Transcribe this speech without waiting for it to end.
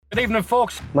Good evening,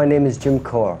 folks. My name is Jim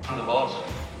Core. I'm the boss.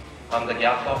 I'm the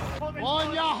gaffer.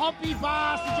 On your hoppy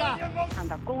bastard! And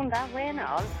they're going that way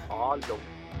now.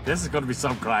 This is going to be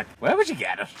some crack. Where would you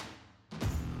get it?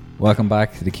 Welcome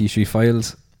back to the Key Street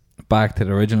Files, back to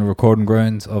the original recording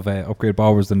grounds of Upgrade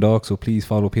Barbers Dundalk. So please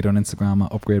follow Peter on Instagram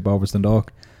at Upgrade Barbers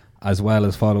Dundalk, as well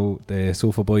as follow the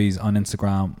Sofa Boys on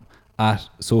Instagram at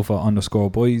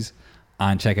Sofa_Boys,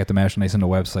 and check out the merchandise on the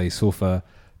website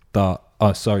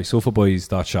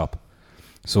sofaboys.shop.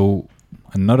 So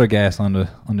another guest on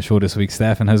the show this week,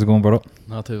 Statham. How's it going, brother?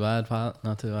 Not too bad, pal.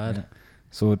 Not too bad. Yeah.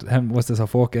 So what's this, our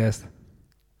fourth guest?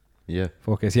 Yeah.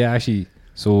 Fourth guest, yeah, actually.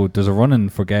 So there's a running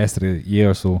for guest of the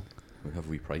year, so We have a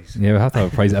wee price. yeah, we have to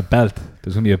have a prize, a belt.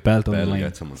 There's going to be a belt on the line.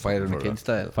 Get someone Fight on the for kid that.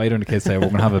 style. Fight on the kids' side, we're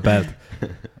going to have a belt.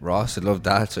 Ross would love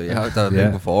that, so you have to have a Yeah.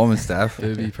 big performance, Steph.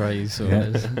 Booby prize, so Yeah.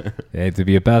 it is. Yeah, there'll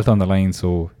be a belt on the line,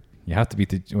 so you have to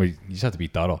beat you just have to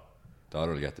beat Dotto.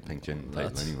 Daughter will get the pink gin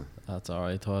title anyway. That's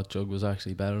alright. I thought Jug was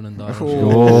actually better than Dodger.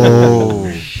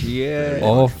 Oh, Shit.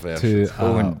 off to controversial.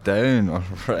 Going down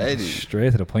already.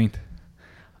 straight to the point.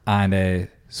 And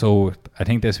so I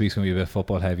think this week's going to be a bit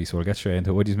football heavy, so we'll get straight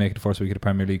into it. What do you make of the first week of the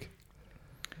Premier League?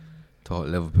 Thought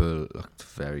Liverpool looked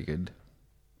very good.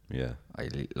 Yeah. I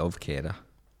love Keita.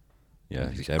 Yeah,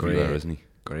 He's he's everywhere, great. isn't he?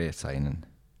 Great signing.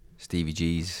 Stevie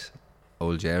G's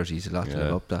old jerseys, a lot to Yeah.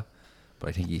 live up to. But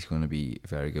I think he's going to be a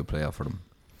very good player for them.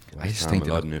 I West just Ham, think a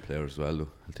they lot look- of new players as well, though.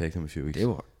 It'll take them a few weeks.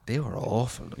 they were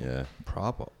awful. Yeah.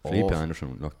 Proper Felipe awful.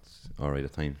 Anderson looked alright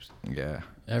at times. Yeah.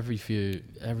 Every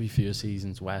few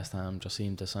seasons, West Ham just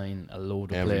seem to sign a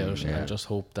load of Everyone, players yeah. and just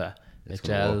hope that It's it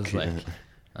gonna gels. work, Like, yeah.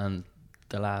 and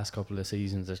the last couple of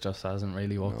seasons, it just hasn't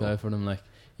really worked No. out for them. Like,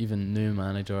 even new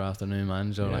manager after new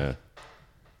manager. Yeah.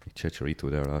 Like, Chicharito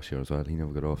there last year as well. He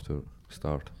never got off to a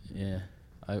start. yeah.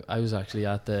 I was actually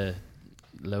at the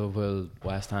Liverpool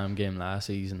West Ham game last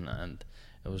season, and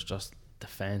it was just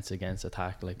defense against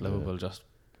attack. Like, Liverpool just They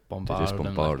bombarded just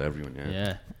them. bombard everyone, yeah.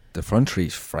 Yeah. The front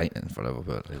three's frightening for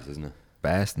Liverpool. It is, isn't it?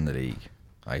 Best in the league,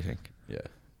 I think. Yeah.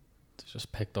 They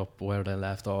just picked up where they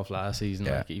left off last season.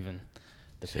 Yeah. Like, even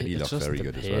the City it's looked just very the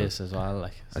good as pace well. as well.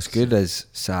 Like, As good as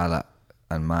Salah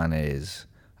and Mane is,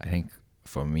 I think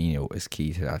Firmino is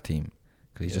key to that team.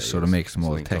 Because he Yeah, just he sort of is. makes them He's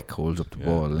all linked tick, up. holds up the Yeah.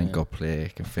 ball, link Yeah. up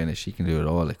play, can finish. He can do it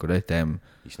all. Like, without them,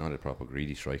 He's not a proper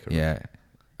greedy striker. yeah.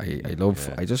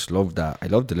 Yeah. I just love that. I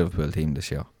love the Liverpool team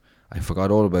this year. I forgot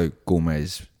all about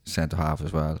Gomez centre half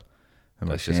as well.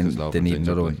 Remember That's just saying because they need Lovren's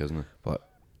another injured, one. isn't it? But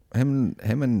him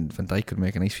and Van Dijk could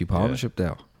make a nice few partnership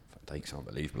there. Van Dijk's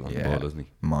unbelievable on Yeah. the ball, isn't he?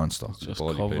 Monster. just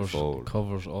ball he played forward.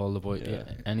 covers all the boys. Yeah.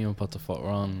 Yeah. Anyone put the foot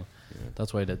wrong. Yeah.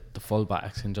 That's why the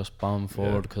full-backs can just bomb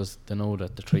forward, because they know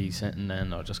that the three sitting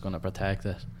then are just going to protect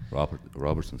it.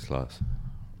 Robertson's class.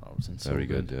 Robertson's Very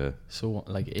so good, yeah. So,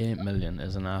 like, 8 million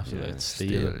is an absolute Yeah,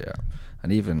 steal. Yeah.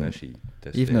 And even Especially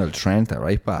this even stage. El Trent at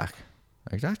right back.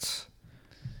 Like, that's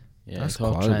Yeah, That's I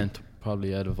thought quality. Trent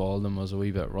probably out of all of them was a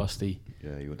wee bit rusty.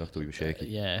 Yeah, you would have to be shaky.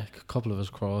 Yeah, a couple of his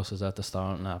crosses at the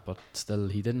start and that, but still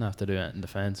he didn't have to do it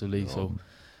defensively. So,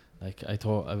 like, I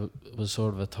thought it was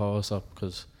sort of a toss up,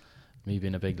 because me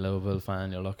being a big Liverpool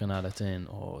fan, you're looking at it saying,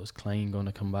 oh, is Klein going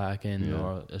to come back in, Yeah.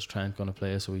 or is Trent going to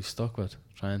play? So he's stuck with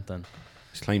Trent, and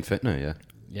He's Klein fit now, yeah.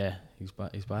 yeah, he's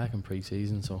back in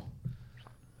pre-season. So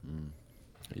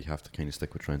You have to kind of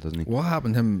stick with Trent, doesn't he? what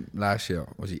happened to him last year.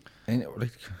 Was he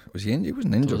was he injured? He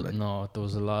wasn't there injured. was, Like. no, there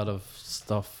was a lot of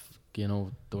stuff. You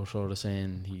know, they were sort of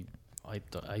saying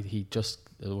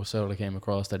it was sort of came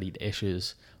across that he'd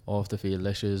issues, off the field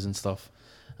issues and stuff,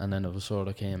 and then it was sort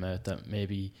of came out that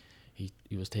maybe he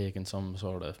was taking some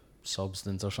sort of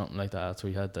substance or something like that, so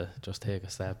he had to just take a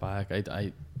step back.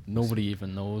 Nobody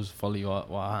even knows fully what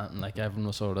happened. Like, everyone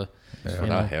was sort of For you that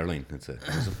know, hairline, that's it.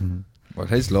 Well,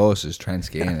 his loss is Trent's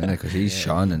gain, isn't it? Because he's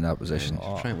shone in that position.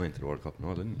 Trent went to the World Cup and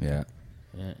all, didn't he? Yeah.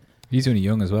 yeah. he's only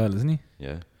young as well, isn't he?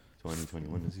 Yeah.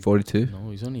 2021, is he? 42.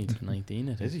 No, he's only 19.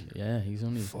 Is he? Yeah, he's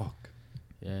only. Fuck.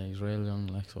 Yeah, he's real young.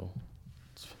 Like, so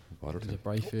Bothered he's a him.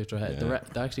 bright future ahead. Yeah.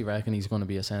 They actually reckon he's going to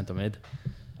be a centre mid.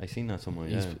 I seen that somewhere,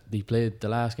 He's yeah. He played the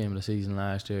last game of the season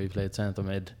last year. He played centre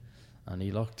mid, and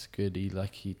he looked good. If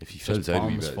he If he just fills out a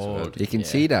wee bombs bit as well. forward. You can Yeah.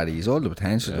 see that he's all the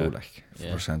potential Yeah. though, like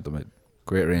Yeah. for centre mid.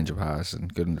 Great range of pass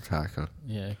and good in the tackle.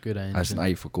 Yeah, good engine. Has an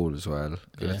eye for goal as well.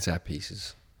 Good Yeah. at set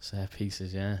pieces. Set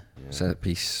pieces, yeah. Set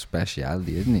piece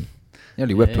speciality, isn't he? He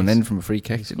only whipped one he's- in from a free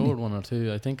kick, He didn't scored he? one or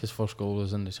two. I think his first goal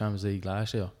was in the Champions League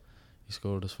last year. He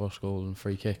scored his first goal in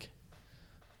free kick.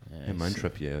 Yeah, Him and he's-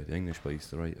 Tripp, yeah, the English boys,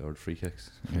 the right, or the free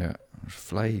kicks. Yeah. There's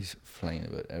flies flying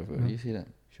about everywhere. You see that?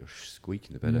 You're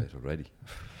squeaking the bed out already.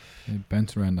 He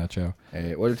bounced around that show. What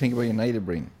do you think about United,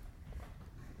 Breen?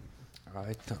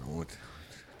 I don't know.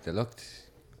 They looked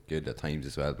good at times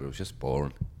as well, but it was just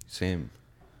boring. Same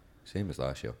as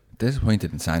last year.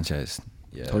 Disappointed in Sanchez.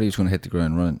 Yeah. Thought he was going to hit the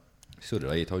ground running. So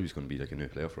did I thought he was going to be like a new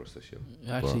player for us this year.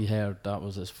 I actually heard that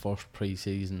was his first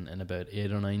pre-season in about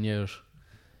 8 or 9 years.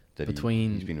 That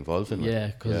Between he's been involved in. Yeah,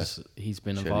 because he's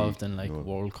been Chile, involved in like no.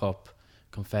 World Cup,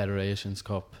 Confederations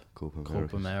Cup,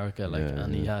 Copa America, like,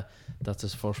 and he had that's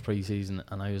his first pre-season.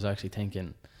 And I was actually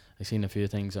thinking, I seen a few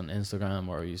things on Instagram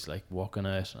where he's like walking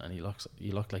out, and he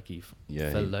looked like he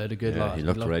filled out a good lot. He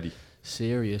looked ready.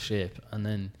 Serious shape, and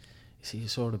then you see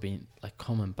he's sort of been like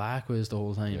coming backwards the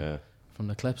whole time. Yeah. From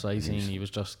the clips I seen, he was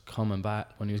just coming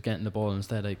back when he was getting the ball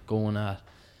instead of going at.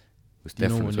 It was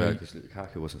different as well because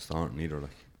Lukaku wasn't starting either.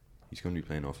 Like, he's going to be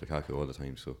playing off Lukaku all the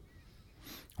time. So,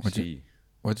 What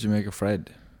did you make of Fred?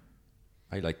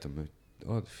 I liked him.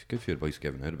 Good few advice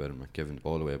given out about him, like giving the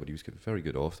ball away, but he was very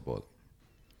good off the ball.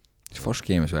 His first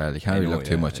game as well. You can't really look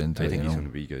too much into it. I think he's going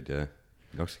to be good. Yeah,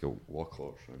 he looks like a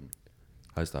workhorse and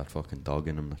has that fucking dog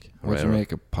in him. Like, what do you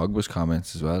make of Pogba's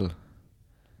comments as well?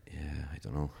 Yeah, I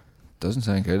don't know. Doesn't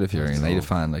sound good if you're a United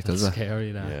fan, like, does it?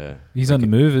 Scary, that. Yeah, He's on the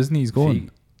move, isn't he? He's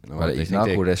going. Well, he's not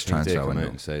good this transfer They come window. out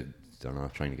and said they're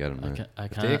not trying to get him now. I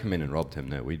If can't. they come in and robbed him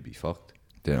now, we'd be fucked.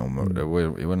 They don't. He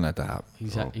wouldn't let that happen.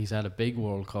 He's had a big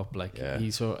World Cup. Like,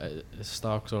 his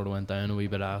stock sort of went down a wee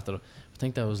bit after. I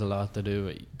think that was a lot to do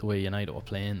with the way United were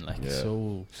playing. Like,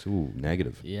 so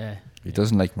negative. Yeah. He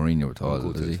doesn't like Mourinho at all,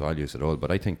 Does does his he? values at all.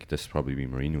 But I think this probably be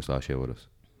Mourinho's last year with us.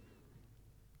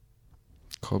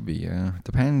 Could be, yeah.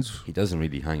 Depends. He doesn't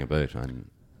really hang about, and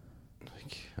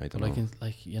I don't know.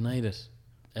 Like United,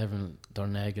 everyone they're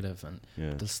negative, and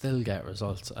they'll still get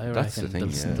results. I That's reckon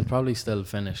the thing, they'll probably still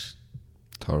finish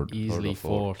third, easily third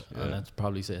or fourth, yeah. and I'd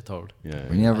probably say third. Yeah.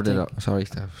 We never did. Sorry,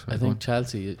 Steph. I think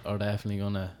Chelsea are definitely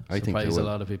gonna think surprise they a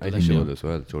will. lot of people. I think this they year. will as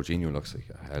well. Jorginho looks like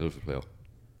a hell of a player.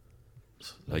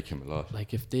 Like him a lot.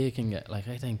 Like, if they can get, like,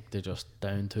 I think they're just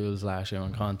down tools last year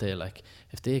on Conte. Like,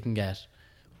 if they can get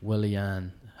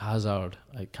Willian, Hazard,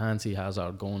 I can't see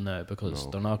Hazard going now because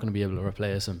they're not going to be able to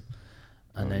replace him.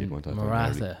 And then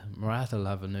Morata will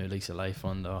have a new lease of life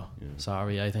on though. Yeah.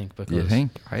 Sorry, I think, because you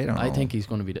think? I don't know. I think he's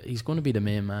going to be the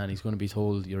main man. He's going to be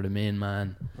told you're the main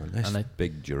man. Unless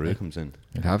big Giroud comes in,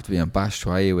 it'll have to be on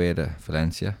Batshuayi away to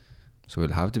Valencia, so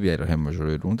it'll have to be either him or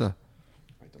Giroud, won't it?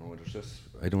 I don't know. There's just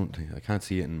I can't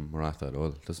see it in Morata at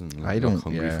all. Doesn't look, I don't look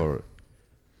hungry for it.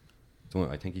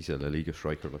 I think he's a La Liga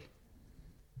striker. Like,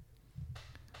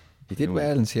 he did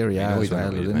well in Serie A as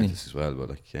well, didn't he? Juventus as well, but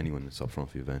like anyone that's up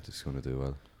front for Juventus is going to do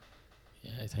well.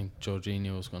 Yeah, I think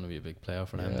Jorginho is going to be a big player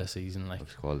for them this season. Like,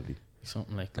 that's quality.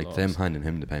 Something like them handing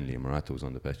him the penalty and Morata was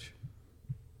on the pitch.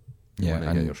 You want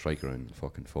to get your striker in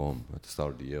fucking form at the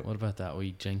start of the year. What about that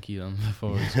wee jinky then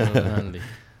before he scored the penalty?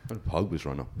 Well, Pogba's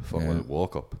run up before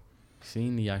walk up.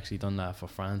 Seen he actually done that for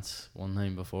France one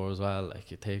time before as well.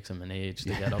 Like, it takes him an age to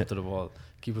get up to the ball.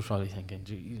 Keeper's probably thinking,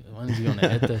 gee, when is he going to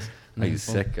hit this? He's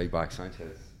sick. I back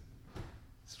Sanchez.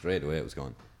 Straight away it was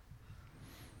gone.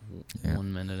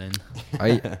 1 minute in.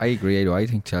 I agree. I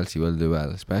think Chelsea will do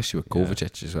well, especially with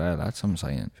Kovacic as well. That's some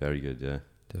sign. Very good, yeah.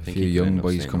 A few young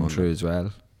boys coming through as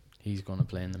well. He's going to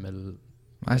play in the middle.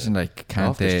 Imagine like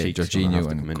Kante, Jorginho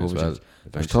and Kovacic. Well,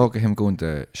 there's talk of him going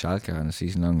to Schalke on a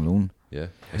season-long loan. Yeah,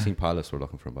 I seen Palace were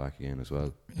looking for him back again as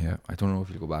well. Yeah, I don't know if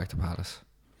he'll go back to Palace.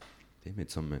 They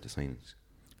made some amount of signings.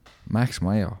 Max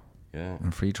Meyer. Yeah.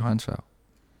 And free transfer.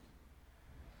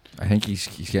 I think he's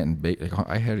getting big. Like,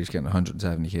 I heard he's getting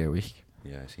 170k a week.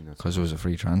 Yeah, I seen that. Because it was a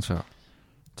free transfer.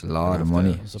 It's a lot of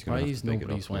money. I'm surprised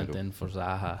nobody's went in for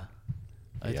Zaha.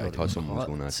 I thought someone was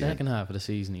going at second half of the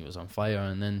season he was on fire,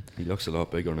 and then he looks a lot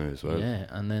bigger now as well. Yeah,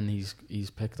 and then he's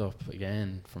picked up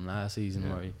again from last season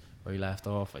where he left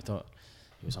off. I thought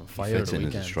he was on fire. He fits the in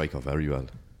weekend. as a striker very well.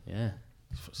 Yeah,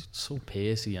 he's so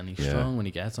pacey and he's strong when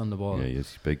he gets on the ball. Yeah,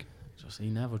 he's big. He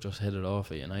never just hit it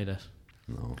off at United.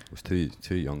 No, it was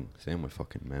too young. Same with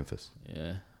fucking Memphis.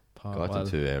 Yeah. Got him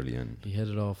too early and he hit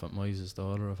it off at Moyes'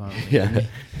 daughter apparently. Yeah.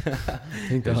 I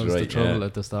think that was the trouble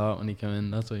at the start when he came in.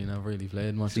 That's why he never really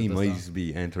played much. See Moyes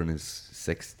be entering his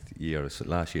 6th year, so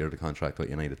last year, the contract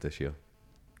with United this year.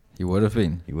 He would have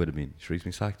been. Sure, he's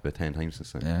been sacked about 10 times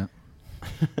since then. Yeah.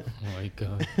 Oh my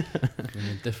God.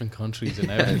 In different countries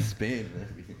and everything. Spain.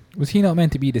 Was he not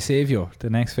meant to be the saviour, the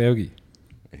next Fergie?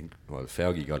 I think,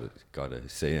 Fergie got a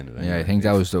say in it. Anyway. Yeah, I think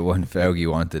that was the one Fergie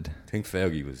wanted. I think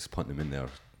Fergie was putting him in there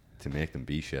to make them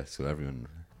be shit, so everyone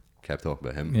kept talking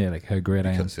about him. Yeah, like how great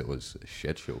I am. Because it was a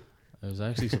shit show. I was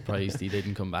actually surprised he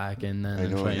didn't come back in then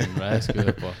and try and rescue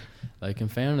it. But like, in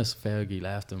fairness, Fergie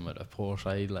left him with a poor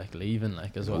side, like leaving,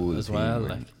 like as well.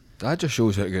 Like, that just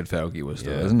shows how good Fergie was,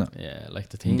 though, isn't it? Yeah, like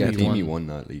the team he won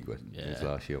that league with his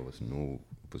last year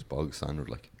was bog standard.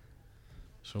 Like,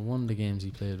 So one of the games he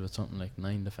played with something like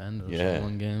 9 defenders. Yeah.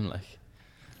 One game, like.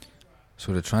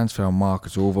 So the transfer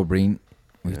market's over, Breen.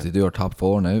 We have to do our top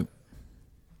 4 now.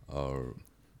 Or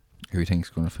who you think's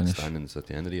going to finish? Standings at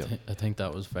the end of the year. I think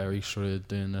that was very shrewd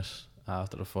doing it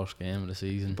after the first game of the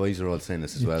season. The boys are all saying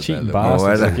this as well. Cheating Bell,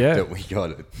 bastards, that, yeah. that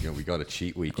we got a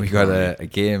cheat week. We got a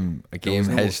game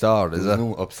head start, is it?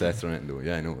 No upsets or anything, though.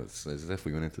 Yeah, I know. It's as if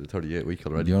we went into the 38 week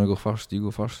already. Do you want to go first? Do you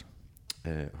go first?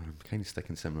 I'm kind of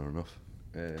sticking similar enough.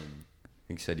 I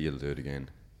think City will do it again.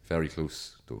 Very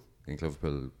close, though. I think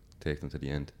Liverpool take them to the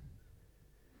end.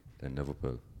 Then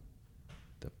Liverpool,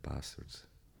 the bastards.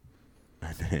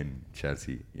 And then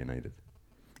Chelsea, United.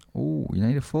 Oh,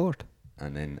 United 4th.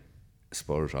 And then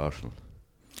Spurs, Arsenal.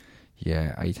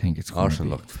 Yeah, I think it's going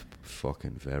Arsenal to be. looked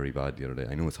fucking very bad the other day.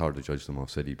 I know it's hard to judge them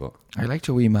off City, but I liked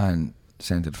your wee man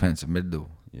centre defensive mid though.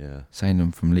 yeah. Signed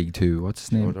him from League 2. What's his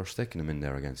So name? they're sticking him in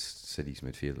there against City's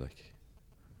midfield, like.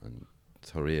 And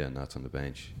Torreira and that's on the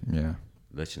bench. Yeah.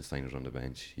 Liechtensteiner's on the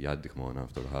bench. He had to come on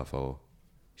after the half hour.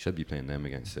 He should be playing them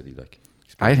against City, like.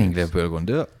 I think Liverpool are going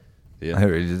to do it. Yeah. I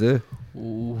really do.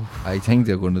 Ooh. I think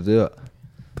they're going to do it.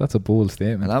 That's a bold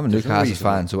statement. And I'm a There's no Newcastle reason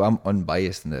fan, why- so I'm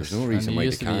unbiased in this. There's no And reason you why they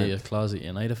used to be a can't. closet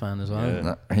United fan as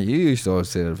well. Yeah. You used to always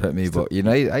say that about me, but you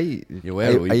know, You were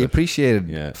a wee I bit. appreciated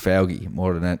Yeah. Fergie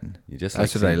more than anything. You just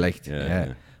That's like what I seeing- liked. Yeah, Yeah.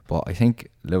 yeah. But I think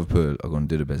Liverpool are going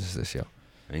to do the business this year.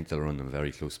 I think they'll run them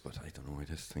very close, but I don't know. I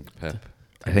just think Pep.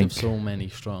 I They think have so many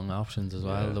strong options as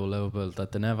well, Yeah. though, Liverpool,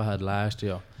 that they never had last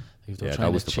year. If they're Yeah, that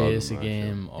trying was to the problem chase a last year.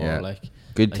 game or Yeah. like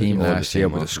good like team all the last year,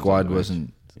 same but the options on squad the bench.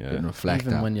 wasn't Yeah. didn't reflect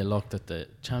even that. when you looked at the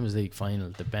Champions League final,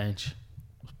 the bench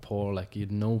was poor. Like you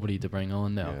had nobody to bring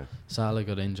on there. Yeah. Salah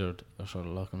got injured. They're sort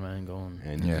of looking around going.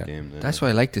 End of Yeah, the game. Then. that's why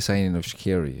I like the signing of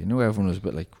Shaqiri. You know, everyone was a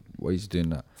bit like, "Why is he doing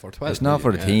that?" For 12 It's not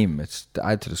for the million, team; it's to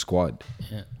add to the squad.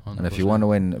 Yeah, And if you 100%. want to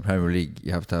win the Premier League,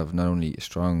 you have to have not only a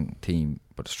strong team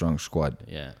but a strong squad.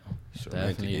 yeah, So 90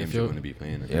 definitely. games If you're you're going to be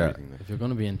playing and Yeah. everything. Like. if you're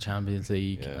going to be in Champions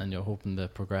League Yeah. and you're hoping to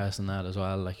progress in that as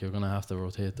well, like you're going to have to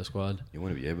rotate the squad. You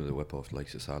want to be able to whip off the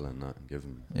likes of Salah and that and give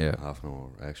him Yeah. half an hour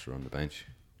extra on the bench.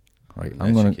 Right, And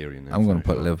I'm let gonna Shaqiri in there I'm gonna finish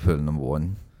put off. Liverpool number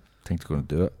 1. I think they're gonna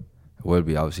do it. It will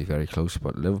be obviously very close,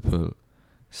 but Liverpool,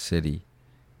 City,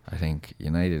 I think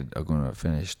United are gonna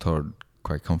finish 3rd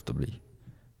quite comfortably.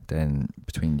 Then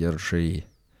between the other 3,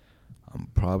 I'm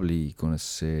probably gonna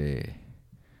say,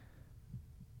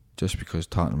 just because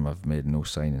Tottenham have made no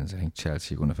signings, I think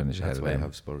Chelsea are gonna finish ahead That's of why I them.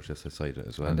 have Spurs just outside it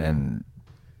as well. And then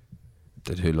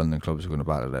the 2 London clubs are gonna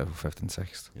battle it out for 5th and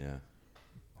 6th. Yeah.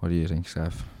 What do you think,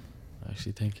 Steph? I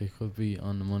actually think you could be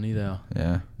on the money there.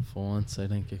 Yeah. For once, I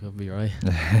think you could be right.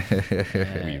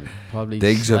 We- Probably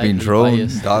Digs have been slightly thrown.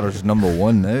 biased. Daughter's number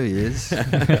 1 now. He is.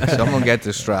 Someone get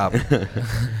the strap.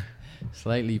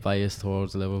 Slightly biased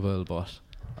towards Liverpool, but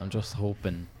I'm just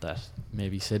hoping that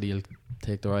maybe City will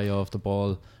take their eye off the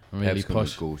ball and really Pep's going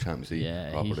push. to go Champions League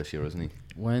Yeah, proper he- this year, isn't he?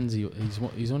 When's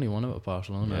he's only won it with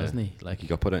Barcelona, Yeah. isn't he? Like He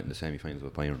got put out in the semi-finals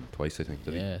with Bayern twice, I think.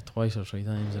 Did yeah, twice or 3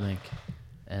 times, I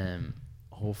think.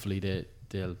 Hopefully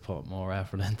they'll put more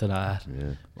effort into that. he?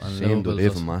 Yeah. And Same though, Liverpool they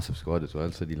have a just- massive squad as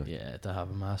well, City. Like. Yeah, to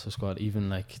have a massive squad. Even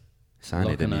like Sané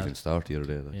looking didn't at- even start the other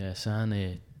day. Like. yeah,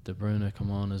 Sané, De Bruyne come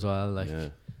on as well. Like Yeah.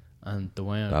 and the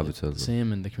way David Silva.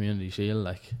 same in the Community Shield.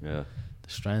 Like Yeah. the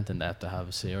strength and depth to have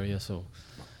is serious. So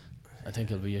I think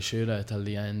it'll be a shootout till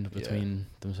the end between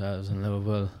themselves and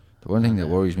Liverpool. The one thing that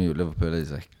worries me with Liverpool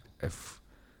is like if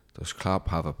does Klopp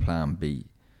have a plan B?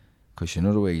 Because you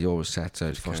know the way he always sets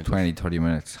out first kind of. 20, 30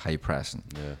 minutes high pressing.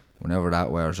 Yeah. Whenever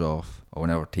that wears off, or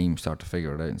whenever teams start to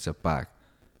figure it out and sit back,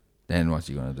 then what's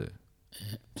he gonna do?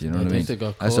 Do you know I what I think mean? they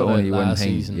got That's the caught out only one last thing.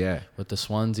 season Yeah, with the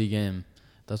Swansea game.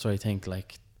 That's why I think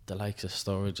like the likes of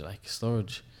Sturridge,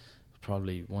 is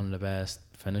probably one of the best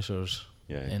finishers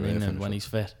Yeah. in great England when finisher. he's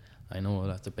fit. I know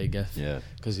that's a big if Yeah.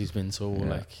 because he's been so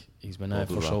Yeah. he's been out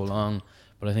for Bubble so wrapped. long.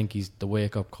 But I think he's the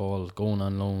wake up call, going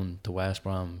on loan to West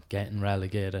Brom, getting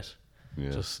relegated.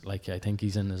 Yeah. Just like I think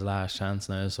he's in his last chance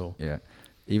now. So yeah.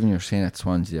 Even you're saying at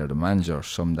Swansea there, the manager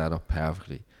summed that up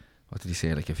perfectly. What did he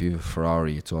say? Like if you have a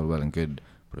Ferrari, it's all well and good,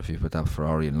 but if you put that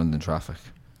Ferrari in London traffic,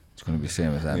 it's going to be the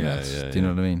same as that. Yeah, else. yeah, Do you know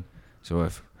yeah. what I mean? So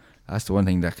if that's the one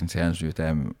thing that concerns me with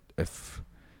them, if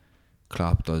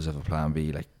Klopp does have a plan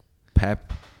B, like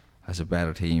Pep has a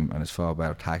better team and is far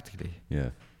better tactically, Yeah.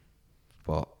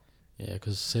 but yeah,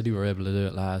 because City were able to do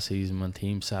it last season when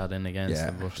teams sat in against Yeah,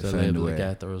 them, were they still found a able to way.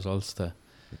 get the results to.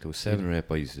 There was 7 or 8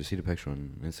 boys. Did you see the picture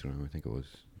on Instagram? I think it was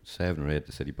 7 or 8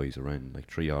 the City boys around, like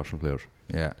 3 Arsenal players.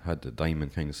 yeah, Had the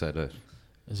diamond kind of set out.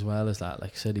 As well as that,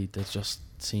 like City, they just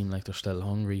seem like they're still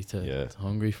hungry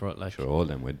hungry for it. Like Sure, all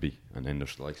them would be. And then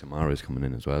there's like Samara's coming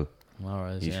in as well.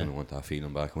 Mahrez, He's yeah. going to want that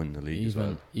feeling back winning the league as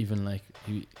well. Even like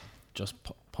just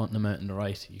punting him out in the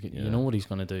right. You know what he's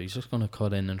going to do. He's just going to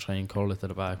cut in and try and curl it to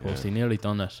the back post. He nearly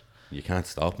done it. You can't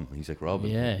stop him. He's like Robin.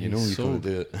 Yeah, you know he's going to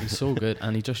do it. He's so good,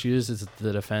 and he just uses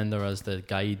the defender as the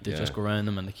guide to just go around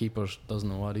him, and the keeper doesn't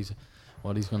know what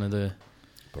he's going to do.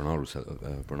 Bernardo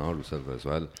Silva as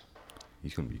well.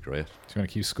 He's going to be great. He's going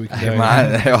to keep squeaking Hey down.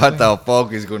 man, what the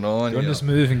fuck is going on? You want to here? just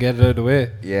move and get it out of the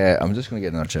way? Yeah, I'm just going to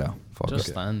get another chair. Fuck Just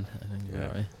it. stand. I think you're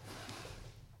alright.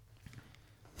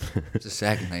 It's the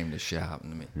second time this shit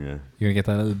happened to me. Yeah. You're going to get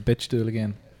that little bitch stool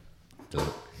again.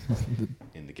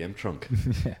 In the game trunk.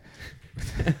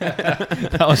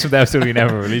 That was absolutely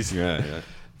never released. Yeah.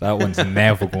 That one's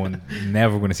never going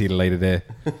to see the light of day.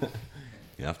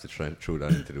 You have to try to throw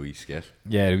that into the wee skit.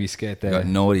 Yeah, we skate there. Got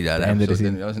naughty that the end of the episode.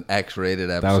 season. That was an X-rated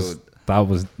episode. That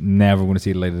was never going to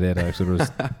see the light of day. That episode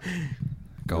was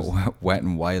Got wet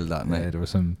and wild that night. there was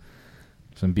some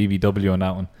BBW on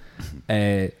that one.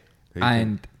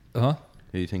 Who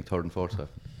do you think third and fourth have?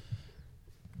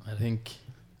 I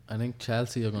think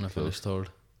Chelsea are going to finish third,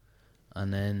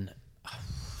 and then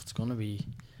it's going to be.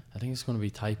 I think it's going to be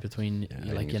tight between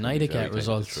like United get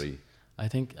results. I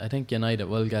think United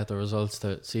will get the results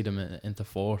to see them into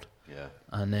fourth. Yeah.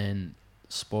 And then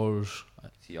Spurs.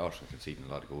 See, Arsenal conceding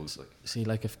a lot of goals.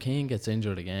 Like if Kane gets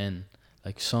injured again,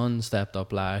 like Son stepped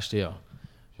up last year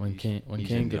when Kane got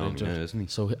injured, now, isn't he?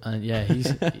 So and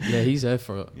he's out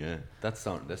for Yeah, that's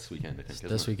starting this weekend. I think.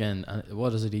 this weekend. And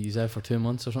what is it? He's out for 2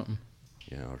 months or something.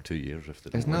 Yeah, or 2 years if they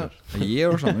don't Isn't win that it. a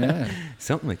year or something? Yeah.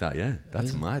 Something like that. Yeah,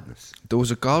 that's madness. There was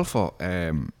a golfer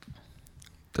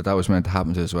that was meant to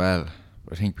happen to as well.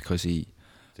 But I think because he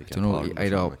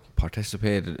either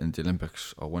participated in the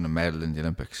Olympics or won a medal in the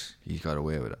Olympics, he got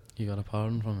away with it. He got a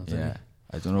pardon from it. didn't Yeah.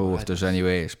 I don't know if there's any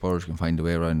way Spurs can find a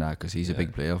way around that because he's a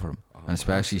big player for him. And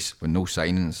especially with no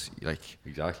signings, like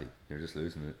Exactly. You're just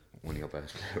losing it when you got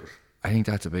best players. I think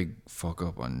that's a big fuck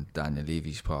up on Daniel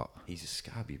Levy's part. He's a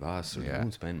scabby bastard. Yeah. He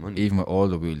won't spend money. Even with all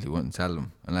the wheels, he wouldn't sell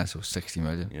them unless it was 60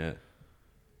 million. Yeah.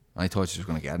 I thought he was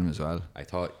going to get him as well. I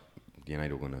thought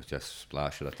United were going to just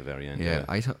splash it at the very end. Yeah,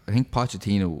 I think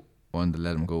Pochettino wanted to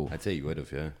let him go, I'd say you would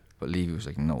have, yeah. but Levy was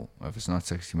like, no, if it's not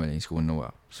 60 million, he's going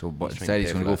nowhere. So, but He's instead, trying to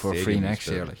he's pay going to for go that for a free stadium next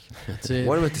he's year. building. Like, That's it.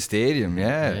 what about the stadium?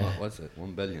 Yeah. What was it?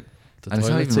 1 billion. The And it's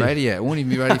not toilet even seat. ready yet. It won't even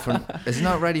be ready for. It's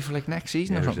not ready for like next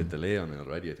season Yeah, or there's a something. delay on it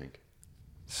already, I think.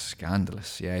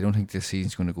 Scandalous. Yeah, I don't think this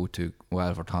season's going to go too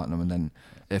well for Tottenham. And then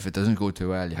if it doesn't go too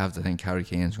well, you have to think Harry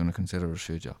Kane's going to consider a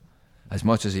future. As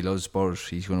much as he loves Spurs,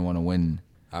 he's going to want to win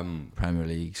Premier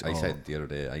Leagues. I said the other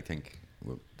day, I think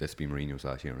this be Mourinho's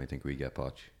last year, and I think we get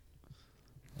Poch.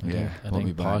 Yeah, I won't be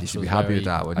think bad. You Poch should be was happy very- with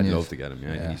that, wouldn't I'd you? love to get him,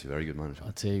 yeah. He's a very good manager.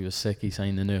 I'd say he was sick. He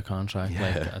signed a new contract.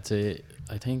 Yeah. Like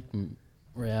I think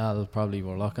Real probably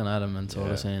were looking at him and sort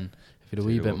Yeah. of saying if he'd a So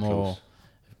wee they bit were more,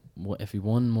 if he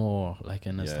won more like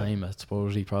in his Yeah. time, I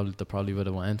suppose they probably would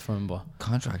have went for him. But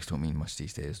Contracts don't mean much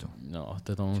these days, though. no,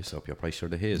 they don't. Just up your price. Sure,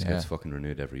 the Hayes Yeah. gets fucking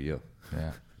renewed every year.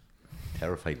 Yeah.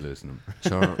 Terrified losing him.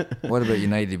 Sure. What about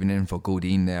United been in for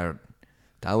Godin there?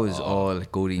 That was all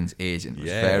Godin's agent. It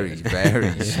was Yeah. very,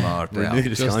 very smart. there. Renewed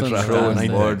his Just contract. Throwing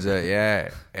understand. words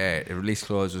out, the release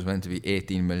clause was meant to be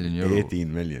 18 million euro.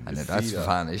 18 million. And Did then you that's see that?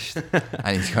 vanished.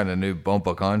 And he's got a new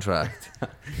bumper contract.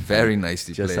 Very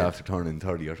nicely Just played. after turning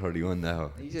 30 or 31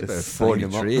 now. He's Just about sign him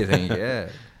up. 43, I think, yeah.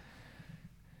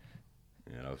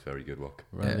 Yeah, that was very good work.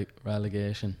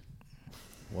 Relegation.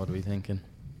 What are we thinking?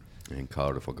 And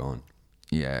Cardiff are gone.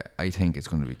 Yeah, I think it's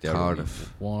going to be They're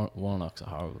Cardiff. Warnock's a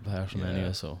horrible person Yeah.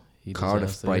 anyway, so he Cardiff,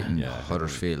 deserves to- Brighton, Yeah,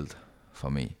 Huddersfield for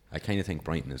me. I kind of think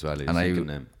Brighton as well. And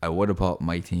them. I would have put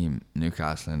my team,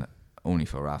 Newcastle, in only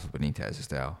for Rafa Benitez is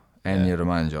there. Any other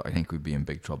manager, I think we'd be in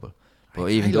big trouble. But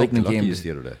even the opening game,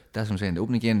 the other day. that's what I'm saying. The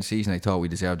opening game of the season, I thought we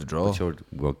deserved a draw. But sure,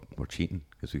 we're cheating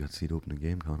because we got to see the opening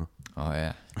game, Connor. Oh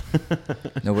yeah.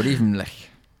 No, but even like,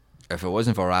 if it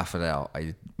wasn't for Rafa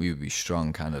there, we would be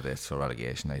strong candidates for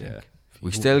relegation. I think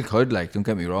we still could. Like, don't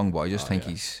get me wrong, but I just think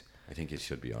he's I think it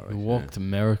should be alright. He walked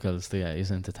miracles to get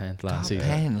he's into 10th last top season.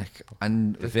 10. Like,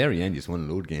 and At the very end, he's won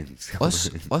load games.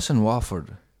 us and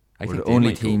Watford I were think the they only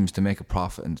might go. teams to make a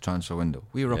profit in the transfer window.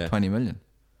 We were up Yeah. 20 million.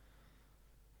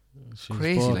 She's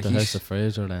Crazy, brought like the he's- House of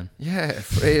Fraser then. Yeah,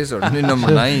 Fraser, new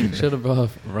number 9. Should have brought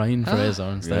Ryan Fraser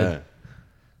instead. Yeah.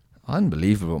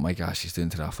 Unbelievable what Mike Ashley's doing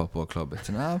to that football club. It's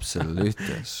an absolute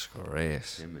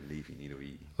disgrace. Him and Levy need a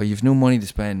wee. Well, you've no money to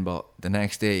spend, but the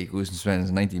next day he goes and spends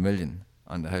 90 million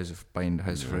on buying the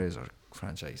House of Fraser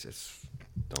franchise. It's,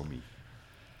 Dummy.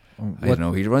 I don't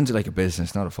know. He runs it like a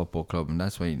business, not a football club, and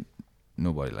that's why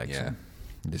nobody likes Yeah. him.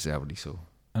 Deservedly so.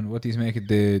 And what do you make of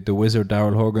the wizard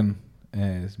Daryl Hogan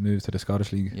has moved to the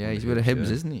Scottish League? Yeah, he's with the Hibs,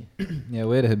 isn't he? Yeah,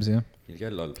 way to Hibs, yeah. He'll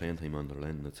get a lot of playing time on the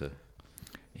line. That's a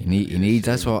He needs.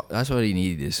 That's what he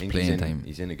needed is think playing time.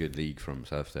 He's in a good league for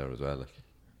himself there as well. Like,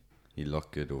 he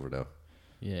looked good over there.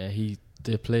 Yeah,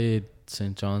 they played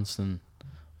St. Johnstone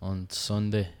on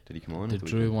Sunday. Did he come on? They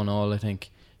drew 1-1, I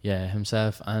think. Yeah,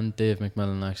 himself and Dave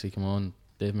McMillan actually come on.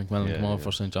 Dave McMillan come on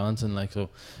for St. Johnstone. Like, so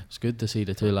it's good to see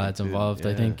the two lads involved.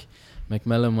 I think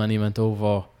McMillan, when he went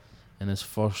over in his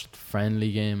first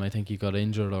friendly game, I think he got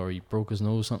injured or he broke his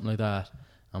nose, something like that,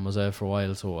 and was out for a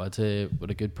while. So I'd say with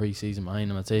a good pre-season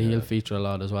behind him, I'd say he'll feature a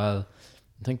lot as well.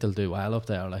 I think they'll do well up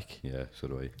there. Like, yeah, so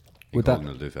do I. Would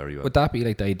will do very well. Would that be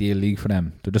like the ideal league for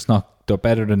them? They're just not. They're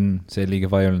better than, say, League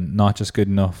of Ireland. Not just good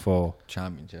enough for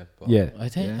Championship. Yeah, I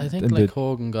think like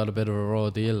Hogan got a bit of a raw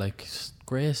deal. Like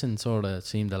Grayson sort of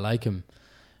seemed to like him,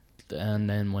 and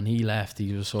then when he left,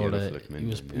 he was sort of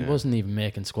he wasn't even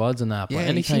making squads and that. But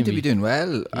Yeah, he seemed to be doing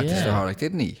well at the start, like,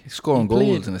 didn't he? Scoring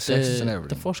goals and assists and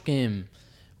everything. The first game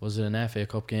was an FA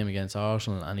Cup game against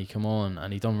Arsenal, and he come on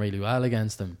and he done really well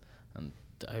against them. And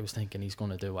I was thinking he's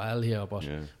going to do well here, but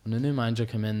when the new manager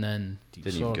came in, then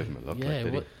didn't even give him a look.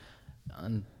 Did he?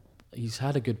 And he's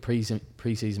had a good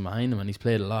pre-season behind him, and he's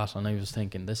played a lot. And I was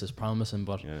thinking this is promising,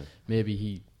 but maybe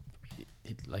he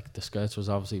like the scouts was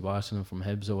obviously watching him from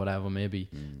Hibs or whatever. Maybe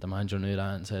the manager knew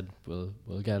that and said, "We'll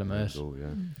get him out."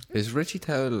 Is Richie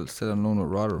Towell still on loan with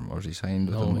Rotherham, or is he signed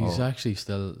with them? No, he's actually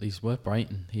he's with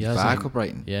Brighton. He's back with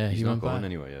Brighton. Yeah, he's he not went going back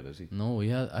anywhere yet, is he? No,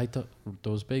 I thought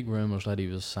there was big rumours that he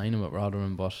was signing with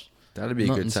Rotherham, but that'd be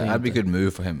a good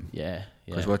move for him. Yeah,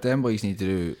 because what them boys need to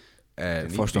do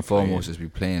first and foremost is be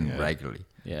playing regularly.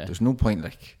 Yeah, there's no point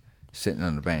like sitting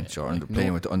on the bench or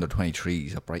playing with the under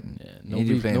 23s at Brighton. Yeah,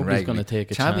 nobody's going to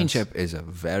take a Championship chance. is a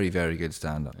very, very good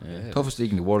standard. Toughest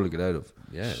league in the world to get out of.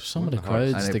 Yeah, some of the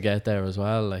crowds to get there as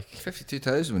well. Like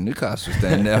 52,000 when Newcastle was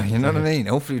down there. You know what I mean?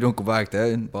 Hopefully, you don't go back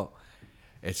down. But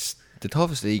it's the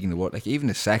toughest league in the world. Like, even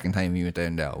the second time we went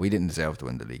down there, we didn't deserve to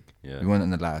win the league. We won it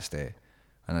on the last day.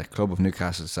 And a club of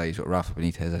Newcastle size with Rafa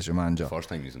Benitez as your manager. First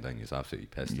time he was down, he was absolutely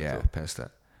pissed. Yeah, pissed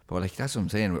it. But like, that's what I'm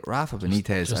saying. With Rafa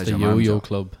Benitez just as a your yo-yo manager,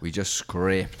 club. we just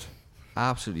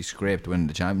absolutely scraped winning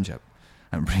the championship.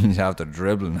 And Breen's after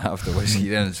dribbling after whiskey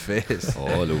down his face. All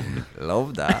over me.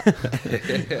 Love that.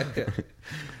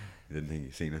 Didn't think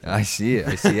you seen it. I see it.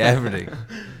 I see everything.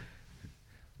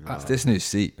 It's this new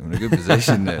seat. I'm in a good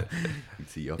position now. You can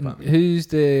see up at me. Who's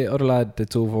the other lad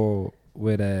that's over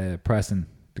with Preston,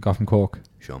 the guy from Cork?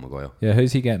 Sean Maguire. Yeah,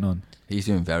 who's he getting on? He's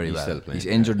doing very He's well. still playing, He's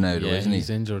injured now, though, isn't he? He's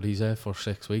injured. He's out for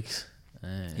 6 weeks.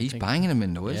 He's banging him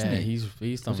in, though, isn't he?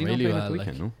 He's done Was he really not well. playing at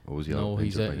the weekend, no? Or was he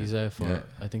he's out for. Yeah.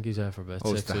 I think he's out for about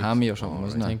 6 it's weeks. the hammy or something,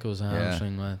 wasn't it? I think it was a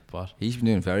hamstring, man. But he's been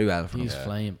doing very well for he's them.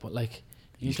 flying. But like,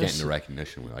 he's getting the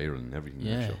recognition with Ireland and everything.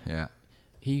 Yeah.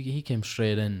 He came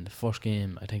straight in the first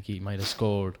game. I think he might have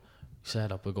scored. He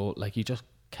set up a goal. Like, he just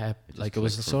kept like, it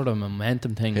was a sort of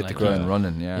momentum thing. Hit like, the ground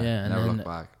running. Yeah, and never then, looked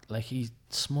back. Like, he's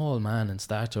small man in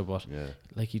stature, but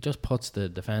like, he just puts the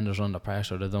defenders under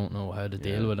pressure. They don't know how to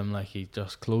deal with him. Like, he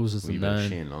just closes them down.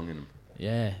 Shane Long in him.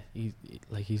 Yeah,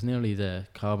 he's nearly the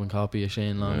carbon copy of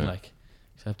Shane Long. Like,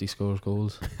 except he scores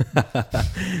goals.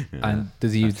 And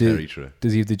does he have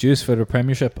the juice for the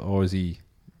Premiership, or is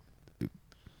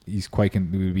he's quite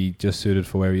will be just suited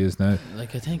for where he is now?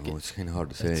 Like, I think it's kind of hard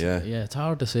to say. Yeah, it's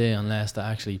hard to say unless they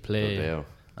actually play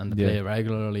and they play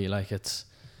regularly. Like, it's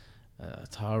a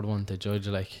hard one to judge.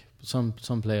 Like, some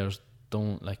players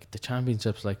don't, like, the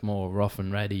Championship's like more rough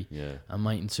and ready, and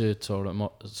mightn't suit sort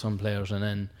of some players, and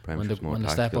then when they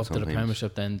step up to the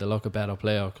Premiership, then they look a better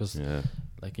player because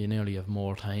like, you nearly have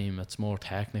more time. It's more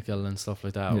technical and stuff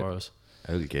like that. Whereas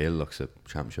Al Gale looks a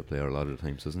Championship player a lot of the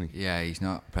times, doesn't he? Yeah, he's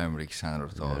not Premier League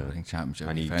standard at all. I think Championship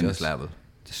and he just level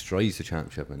destroys the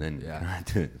Championship, and then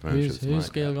who's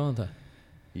Gale going to?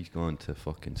 He's going to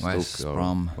fucking West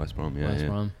Brom. West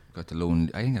Brom. Got the loan.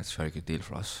 I think that's a very good deal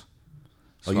for us.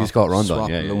 You just got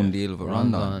Rondon. Loan deal with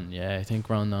Rondon. Yeah, I think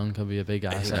Rondon could be a big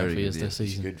asset for you this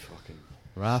season. Good fucking.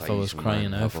 Rafa was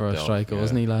crying out for a striker,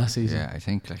 wasn't he, last season? Yeah, I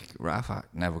think like Rafa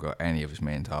never got any of his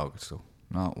main targets, though.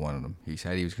 Not one of them. He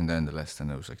said he was going down the list,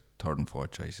 and it was like third and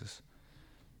fourth choices.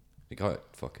 They got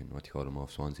fucking, what do you call him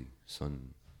off Swansea?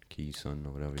 Key Son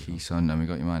or whatever. Key Son, and we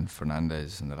got your man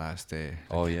Fernandez in the last day.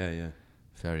 Like,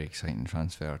 very exciting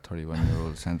transfer.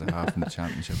 31-year-old centre half in the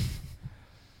Championship.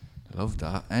 Love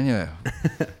that. Anyway,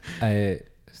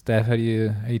 Steph, how do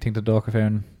you think the Dock affair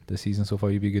in the season so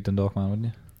far? You'd be a good Dundalk man, wouldn't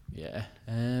you? Yeah.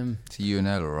 So you and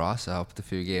El Ross up the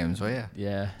few games, were you?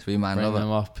 Yeah. Three man bring love him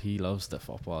it. up. He loves the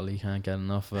football. He can't get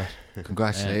enough of it.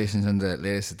 Congratulations on the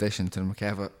latest addition to the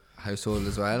McKevitt household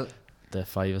as well. The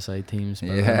five-a-side teams.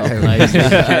 Yeah. Up nicely.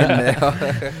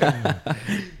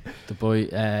 The boy,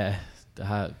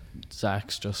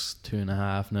 Zach's just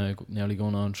 2.5 now, nearly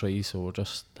going on 3, so we'll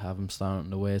just have him starting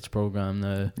the weights program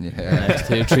now. Yeah. The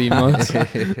next 2-3 months.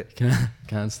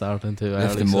 Can't start him too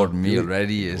Left early. him So more than me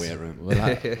already is.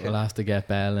 we'll have to get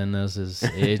Bell in as his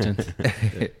agent.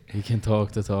 He can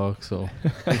talk the talk, so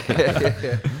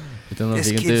I don't know if This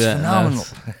he can do kid's it. phenomenal.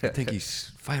 I think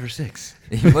he's 5 or 6.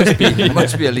 He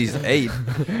must be at least 8.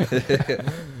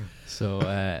 So,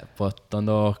 but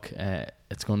Dundalk,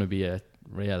 it's going to be a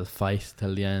real fight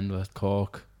till the end with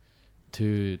Cork.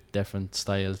 2 different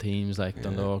style teams. Like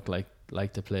Dundalk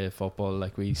like to play football,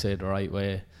 like we say, the right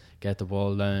way, get the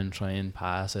ball down, try and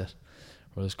pass it,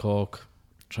 whereas Cork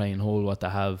try and hold what they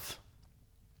have,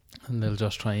 and they'll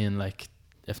just try and, like,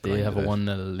 if they have a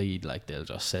 1-0 lead, like, they'll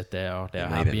just sit there, they're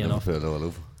happy enough.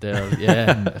 They're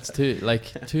it's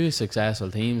two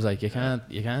successful teams. Like, you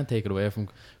can't take it away from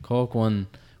Cork. Won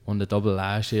the double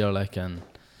last year, like, and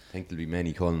I think there'll be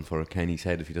many calling for Kenny's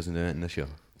head if he doesn't do anything this year.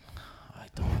 I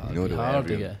don't You know the way hard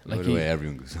to everyone, get. Like, the way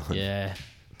everyone goes on. yeah,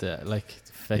 the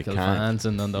fickle can't- fans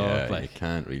in Dundalk, Yeah, you like,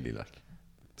 can't really, like.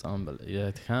 it's unbelievable. Yeah,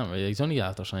 they can't really. He's only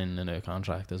after signing a new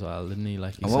contract as well, didn't he?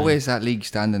 Like, And what way is that league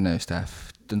standing now,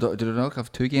 Steph? Do Dundalk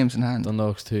have 2 games in hand?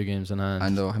 Dundalk's 2 games in hand.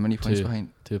 And how many points 2 behind?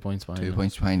 2 points behind. 2 them.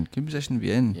 points behind. Good position to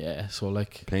be in. Yeah, so,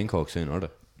 like, Playing Cork soon, are they?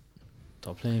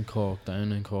 they're playing Cork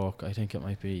down in Cork. I think it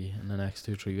might be in the next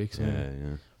 2-3 weeks. Yeah.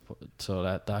 So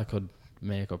that could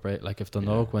make or break. Like, if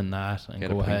Dundalk win that and Get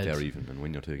go a point ahead, there even and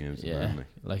win your 2 games. yeah, And then,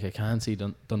 like I can't see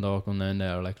Dundalk going down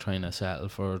there, like, trying to settle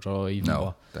for a draw even.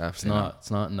 No, but definitely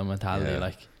it's not in the mentality. Yeah.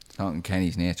 Like, It's not in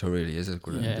Kenny's nature, really, is it?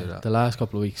 Go down and do yeah, that. the last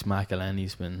couple of weeks,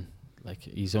 McElhenney's been, like,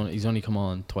 he's only come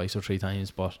on 2 or 3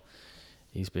 times, but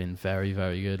he's been very,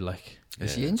 very good. Like,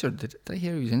 Is he injured? Did I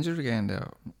hear he was injured again there?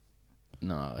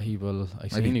 no, he will. I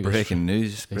seen Maybe he was breaking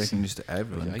news to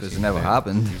everyone, I because seen it never him.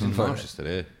 happened. He was in Marches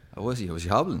today. How was he? Was he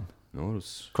hobbling? No, it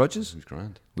was Crutches? He was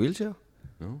grand. Wheelchair?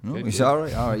 No, No, good, he's good.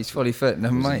 alright. Alright, he's fully fit. Never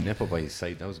There was a mind. nipple by his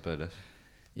side. That was about it.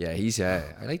 Yeah, he's. I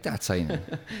like that signing.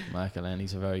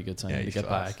 McElhenney's a very good sign Yeah, to he's get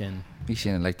class. back in. He's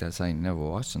saying I like that sign. Never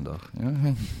watched him though. You know what I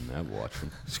mean? Never watched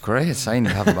him. It's a great sign to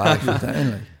have a back for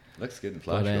down. Like. Looks good in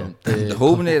But flash. The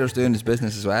Hobanator's doing his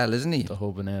business as well, isn't he? The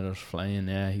Hobanator's flying.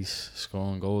 Yeah, he's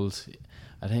scoring goals.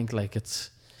 I think, like, it's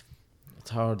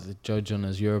hard to judge on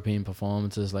his European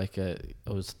performances. Like, it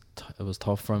was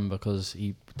tough for him because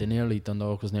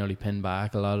Dundalk was nearly pinned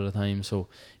back a lot of the time, so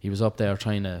he was up there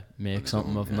trying to make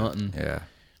something of nothing. Yeah.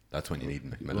 That's when you need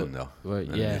McMillan though. Well,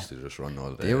 And yeah. he used to just run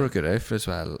all day. They were a good outfit as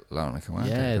well, Lorna. Come on,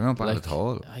 Yeah, they're not bad like, at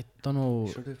all. I don't know.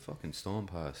 Sure, they fucking storm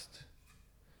past.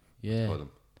 Yeah, Call them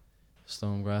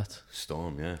Stonegrat.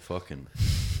 Storm, yeah, fucking.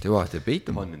 They beat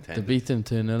them. Pun They intended. beat them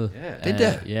 2-0. Yeah. Did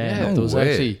they? Yeah, No there was way.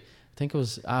 actually, I think it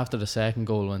was after the second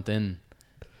goal went in,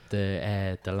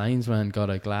 the linesman got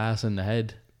a glass in the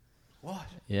head. What?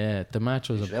 Yeah, the match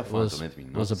was That fans was are meant to be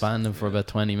was nuts. abandoned for Yeah. about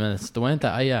 20 minutes. They went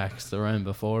to Ajax the round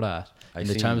before that I in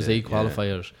the seen Champions the- League yeah.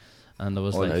 qualifiers, and there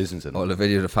was All like, thousands of All them. the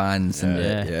video of the fans and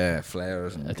Yeah.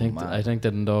 flares. And I think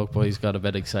the Dundalk boys got a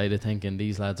bit excited, thinking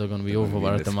these lads are going to be over In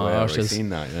where the the square, I marshes, seen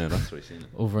that, yeah, that's where I seen it.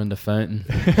 over in the fountain,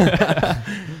 You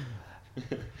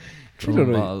throwing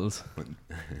don't know. bottles.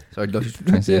 Sorry, Lush, you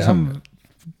trying to say Yeah, something?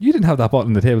 you didn't have that bottle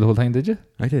on the table the whole time, did you?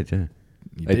 I did, yeah.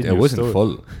 You did, It you wasn't stole it.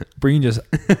 full. Breen just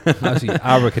absolutely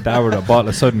abracadabra a bottle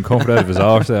of sudden comfort out of his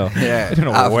arse there. Yeah, I don't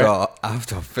know where.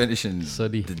 after finishing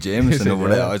Suddy. the Jameson over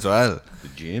there as well. The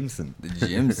Jameson. The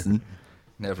Jameson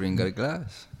never even got a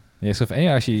glass. Yeah, so if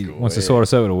anyone actually Go wants to away. sort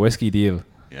us out with a whiskey deal,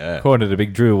 Yeah. according to the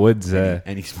big Drew Woods,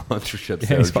 Any sponsorships?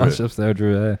 any sponsorships there,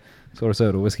 Drew, sort us out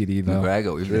with a whiskey deal now.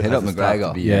 McGregor, we've hit up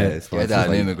McGregor. Yeah. Get that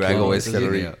name McGregor whiskey.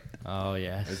 Distillery. Yeah. Oh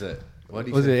yeah, Is it? What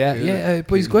do you Was it? Yeah, yeah.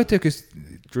 But he's good there because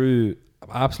Drew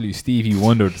absolutely Stevie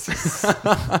wondered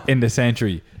in the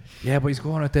century. Yeah, but he's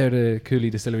going out there to Cooley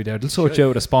Distillery there. They'll sort you out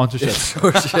with a sponsorship.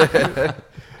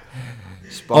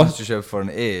 Sponsorship for an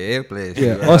AA place.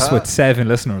 Yeah, us with 7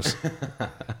 listeners.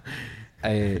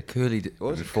 Cooley.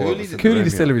 What was it? Cooley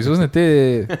Distilleries, wasn't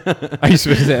it? I used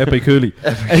to say Epic Cooley.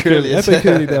 Epic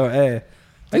Cooley there.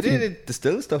 They did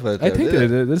distill stuff out there. I think did they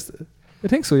did this. I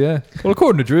think so, yeah. Well,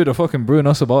 according to Drew, they're fucking brewing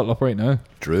us a bottle up right now.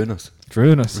 Drewing us.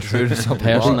 Brewing us.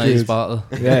 personalised bottle.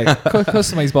 Yeah,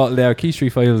 customised bottle there. Key Street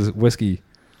Files whiskey.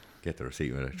 Get the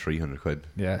receipt with it. 300 quid.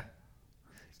 Yeah.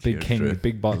 Big Cheers, King, Drew.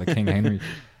 big bottle of King Henry.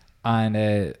 And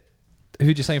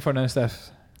who'd you sign for now,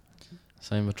 Steph?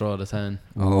 Same with Draw the Town.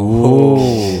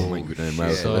 Oh, my goodness.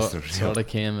 Well, So listeners. sort of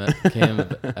came out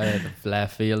of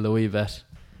left field a wee bit.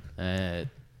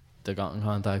 They got in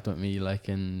contact with me like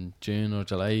in June or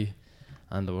July,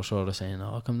 and they were sort of saying,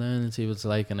 "Oh, come down and see what it's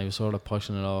like." And I was sort of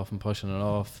pushing it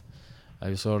off. I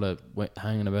was sort of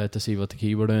hanging about to see what the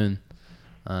key were doing,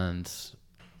 and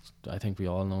I think we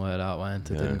all know how that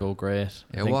went. It Yeah. didn't go great.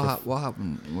 I Yeah, think what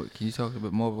happened? Can you talk a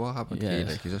bit more about what happened? Yeah.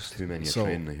 Like, you just Too many So-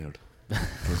 training, I heard.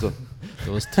 What's up?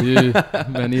 there was too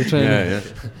many training. Yeah.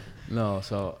 No,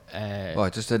 so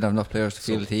just didn't have enough players to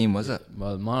field the team, was it?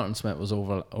 well, Martin Smith was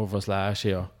over us last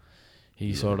year.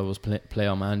 He sort of was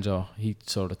player manager. He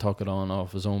sort of took it on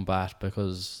off his own bat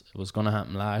because it was going to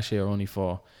happen last year. Only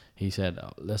for he said,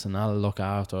 "Listen, I'll look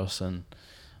after us, and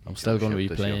I'm still going to be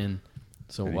jumped ship this year. playing."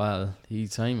 So Did he? well, he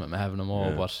signed with having them all,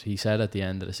 Yeah. but he said at the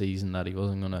end of the season that he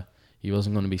wasn't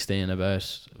gonna be staying about,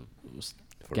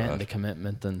 For getting that. the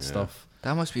commitment and Yeah. stuff.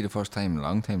 That must be the first time in a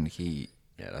long time the key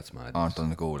Yeah, that's mad. aren't on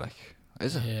the go. Like,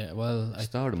 is it? Yeah, well, I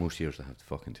started most years to have the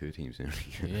fucking 2 teams in.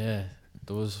 yeah,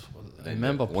 there was. I Then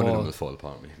remember one of them Paul. will fall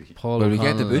apart maybe. Paul Well, we get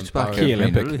the O'Connell boots and back Barry- here,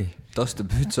 Olympic. will we? Dust the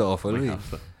boots off, will Might we? have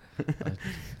to.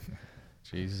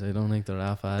 Jesus, I don't think they're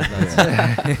that bad.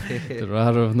 lads. They'd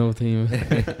rather have no team.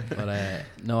 But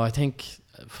no, I think.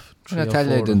 Did I tell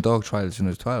you done dog trials when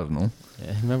I was 12, no?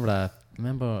 Yeah, remember that?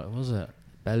 Remember, was it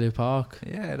Bellevue Park?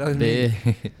 Yeah, that was They-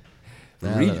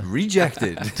 me.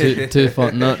 Rejected. two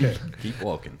foot nothing. Keep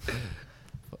walking.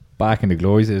 Back in the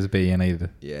glories days of Bay United.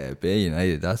 Yeah, Bay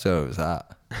United, that's where I was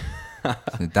at.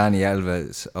 Danny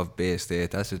Alves of Bay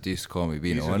State, that's what they used to call me,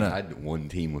 being These a only winner. had one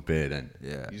team with Bay then.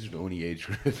 Yeah. These are the only age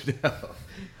group.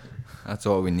 That's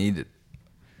all we needed.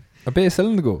 Are Bay still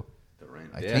in the go?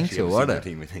 I think so, what it?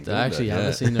 They actually have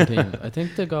a senior team. I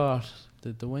think they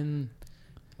did they win,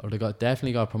 or they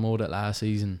definitely got promoted last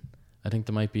season. I think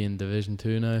they might be in Division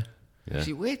 2 now. Yeah.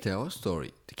 See, wait there, what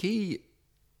story? The Key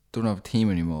don't have a team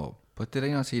anymore, but did I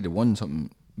not see they won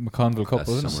something? McConville Cup, That's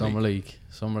wasn't it? Summer League.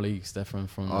 Summer League's different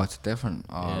from. Oh, it's different.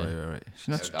 Oh, Yeah. right.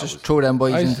 So not that just was- throw them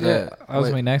boys into That was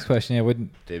wait. my next question. Yeah,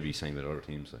 wouldn't. They'd be signed with other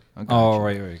teams. Like. I got Oh,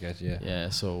 you. right, gotcha, yeah. Yeah,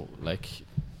 so like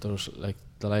there's like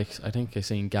the likes. I think I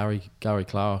seen Gary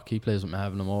Clark. He plays with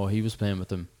Having them all. He was playing with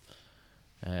them.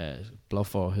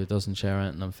 Bluffer, who doesn't share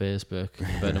anything on Facebook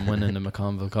about him winning the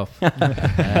McConville Cup.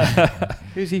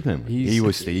 Who's he playing? With? He's- He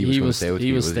was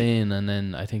he was staying, and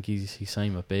then I think he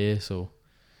signed with Bay. So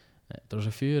there's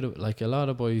a few like a lot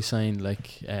of boys signed,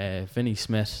 like Vinny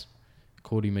Smith,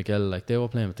 Cody McGill. Like they were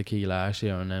playing with the Key last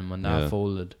year, and then when that Yeah.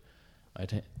 folded, I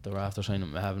think they were after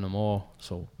signing with Having them all.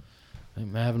 So I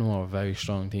think Having them all are a very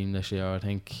strong team this year. I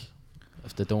think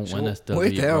if they don't win it, they'll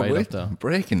wait be there, right wait. up there.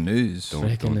 Breaking news.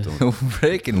 Breaking news.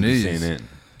 Breaking Don't be news. saying it.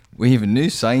 We have a new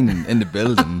signing in the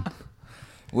building.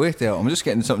 Wait there, I'm just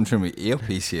getting something through my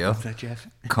earpiece here. Is that Jeff?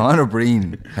 Conor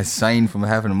Breen has signed from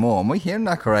Having More. Am I hearing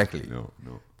that correctly? No.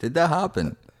 Did that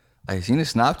happen? I seen a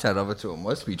Snapchat of it, so it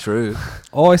must be true.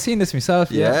 Oh, I seen this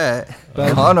myself. Yeah,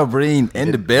 Conor Breen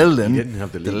in the building. he didn't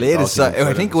have the league latest. talking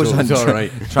I think it was so on it's all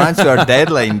right. transfer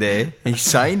deadline day. He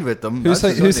signed with them. Who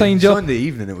signed you up? Sunday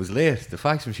evening, it was late. The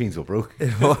fax machines were broke.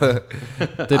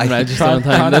 Didn't I- register on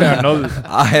time. did they?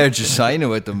 I heard you signing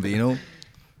with them, Vino.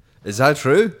 Is that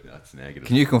true? That's negative.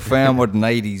 Can you confirm or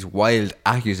deny these wild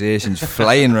accusations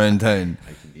flying around town?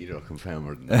 I can neither confirm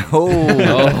or deny.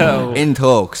 Oh, in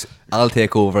talks. I'll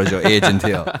take over as your agent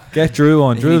here. Get Drew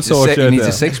on. He Drew needs a sort si- you he out needs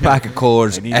a there. 6-pack of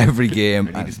cores I need every a- game.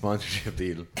 I need a sponsorship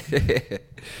deal.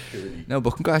 No,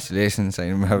 but congratulations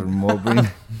on having more Breen.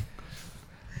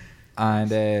 And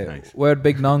Thanks. where'd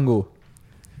Big Non go?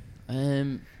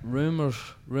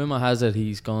 Rumour has it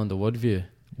he's gone to Woodview.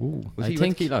 Ooh, Was I he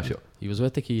think with Key last year? He was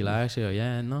with the Key last year.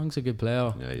 Yeah, Nong's a good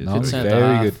player. Yeah, he's Nong's centre very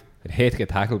half. good. I'd hate to get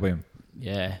tackled by him.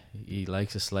 Yeah, he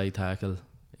likes a slide tackle,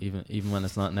 even when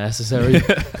it's not necessary.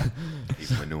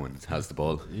 Even when no one has the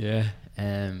ball. Yeah.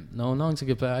 No, Nong's a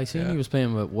good player. I seen he was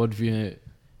playing with Woodview.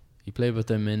 He played with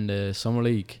them in the Summer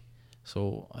League.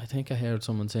 So I think I heard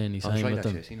someone saying he Oh, that's signed right, with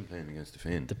actually. them. I seen him playing against the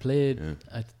Fane. They played Yeah.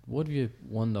 at Woodview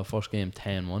won their first game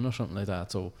 10-1 or something like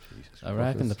that. So Jesus I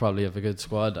reckon they probably have a good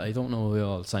squad. I don't know who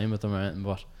all signed with them or anything,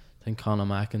 but I think Conor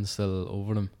Mackin's still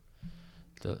over them.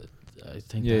 I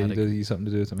think they Yeah, had he does. He's something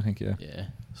to do with him, I think. Yeah. yeah.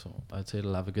 So I'd say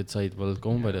they'll have a good side. Well,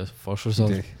 going by the first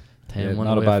result, Yeah, 10-1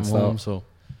 not a away bad from home. start.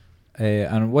 So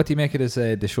And what do you make of this?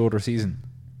 The shorter season.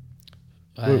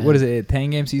 What is it?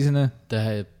 10-game season now?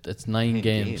 It's 9 10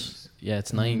 games. games. Yeah,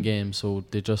 it's 9 games. So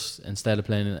they just, instead of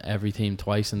playing every team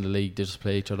twice in the league, they just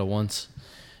play each other once.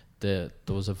 There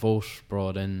was a vote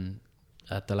brought in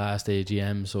at the last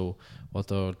AGM. So what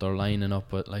they're lining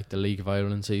up with, like the League of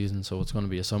Ireland season. So it's going to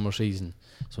be a summer season.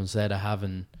 So instead of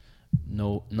having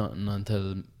nothing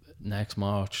until next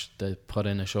March, they put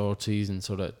in a short season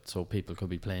so people could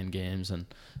be playing games, and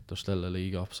there's still a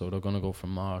league up. So they're going to go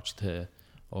from March to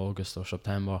August or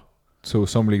September. So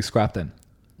Summer League scrapped then?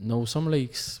 No, some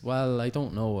leagues, well, I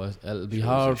don't know. It'll be It was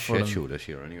hard a for shit them. show this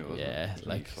year anyway. Wasn't Yeah, it?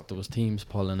 like there was teams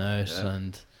pulling out Yeah.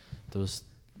 and there was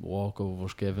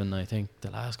walkovers given. I think the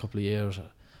last couple of years,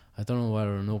 I don't know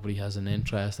whether nobody has an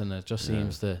interest in it. It just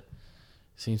seems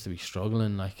to be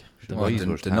struggling. Like The Well, boys the-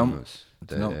 were the telling num- us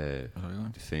the that, num- Sorry, go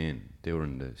on. saying they were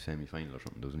in the semi-final or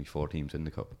something. There was only 4 teams in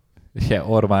the cup. Yeah,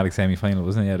 automatic semi-final,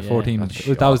 wasn't it? Yeah, the Yeah, 14. that's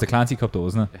That was the Clancy Cup, though,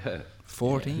 wasn't it?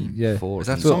 14. Yeah. 4 Is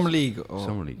that teams. summer league? Or?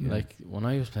 Summer league. Yeah. like when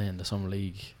I was playing the summer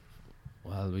league.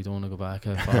 Well, we don't want to go back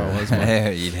how far it was.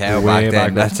 But You'd have Way back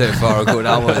then. back That's how far ago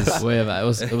that was. way back.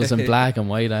 It was in black and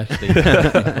white actually.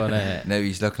 But Now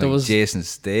he's looking There like was- Jason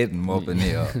Statham up in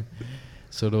here.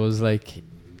 so there was like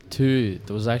there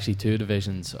was actually 2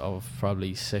 divisions of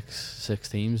probably six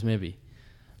teams maybe.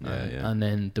 Yeah. And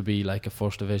then there'd be like a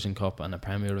first division cup and a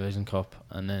Premier Division cup,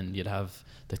 and then you'd have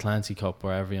the Clancy Cup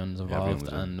where everyone's Everyone involved,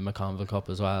 was in. and the McConville Cup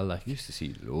as well. Like You used to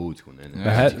see loads going in.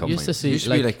 Yeah. Cup Used to final. see- Used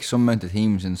to be like some amount of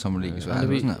teams in summer league as well, and there'd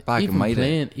be- wasn't it? Back in even my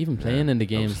day. playing in the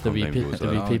That was games, there'd be, some time ago as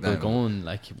there'd well. be people Long time ago. going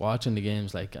like watching the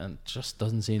games, like, and it just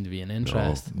doesn't seem to be an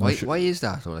interest. Why is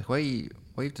that though? Like why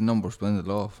have the numbers blended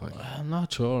off? Like, I'm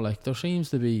not sure. Like there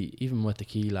seems to be, even with the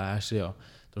key last year,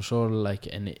 there's sort of like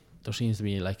there seems to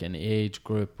be like an age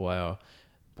group where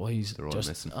boys They're all just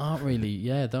missing. aren't really.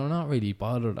 Yeah, they're not really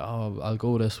bothered. Oh, I'll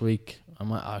go this week. I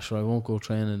won't go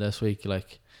training this week.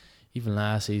 Like even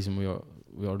last season we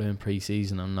were doing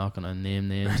pre-season. I'm not gonna name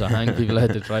names. I hang people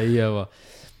out to try here. But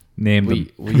Name them.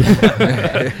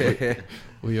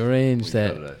 we arranged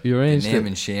that. We the arranged name it.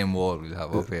 and shame wall we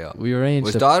have up here. We arranged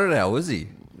Was it. daughter there, was he?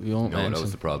 We won't No, that mention.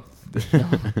 was the problem.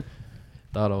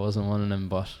 Thought I wasn't one of them,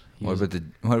 but he What was, about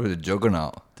the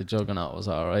juggernaut? the juggernaut was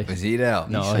alright. Was he there?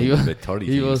 No, signed he, was, about 30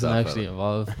 he teams, wasn't that actually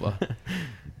fella. involved. But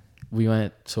we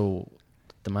went. So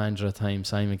the manager at the time,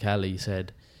 Simon Kelly,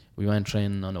 said we went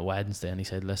training on a Wednesday, and he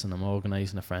said, "Listen, I'm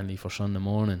organising a friendly for Sunday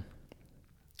morning."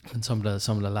 And some of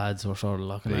the lads were sort of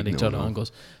looking Big at each no, other no. and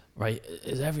goes, "Right,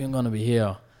 is everyone going to be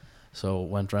here?" So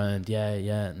went round.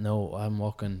 Yeah. No, I'm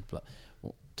working.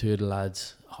 2 of the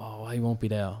lads. Oh, I won't be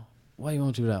there. Why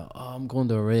won't you there? Oh, I'm going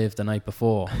to a rave the night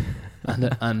before.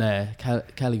 and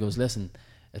Kelly goes, "Listen,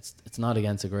 it's not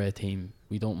against a great team.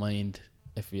 We don't mind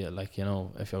if you if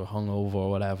you're hungover or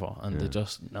whatever." And they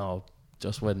just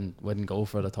wouldn't go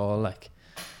for it at all. Like,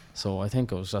 so I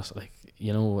think it was just like,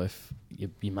 if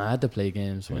you'd be mad to play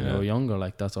games when you were younger,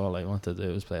 like that's all I wanted to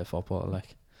do was play football.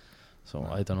 Like, so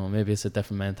I don't know, maybe it's a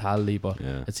different mentality, but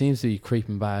it seems to be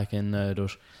creeping back in now.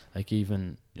 There's like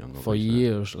even Younger for boys now.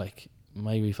 years, like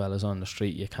my wee fellas on the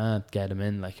street, you can't get them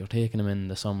in. Like you're taking them in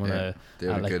the summer now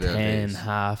they're at the like good old 10, days.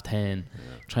 half 10,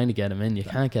 trying to get them in. You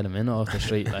can't get them in off the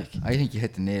street. Like I think you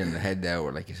hit the nail on the head there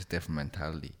where like it's a different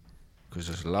mentality. Because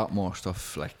there's a lot more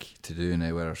stuff like to do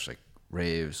now, whether it's like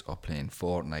raves or playing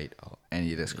Fortnite or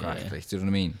any of this crack. Yeah. Like, do you know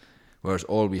what I mean? Whereas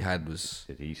all we had was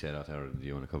Did he say that, or do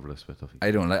you want to cover this with Duffy? I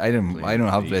don't have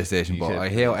PlayStation, he but said I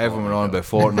hear everyone on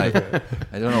Fortnite. about Fortnite.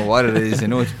 I don't know what it is. I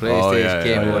know it's a PlayStation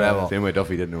game or whatever. Same way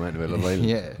Duffy didn't know anything about Love Island.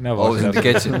 Yeah, Never always in watched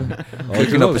the that. kitchen,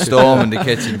 cooking up a storm in the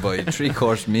kitchen by a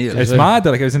 3-course meal. It's mad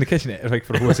that like I was in the kitchen like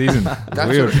for the whole season.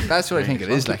 That's what I think it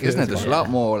is like, isn't it? There's a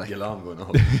lot more like Your alarm going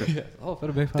off. Oh,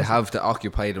 fair bit they have to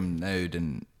occupy them now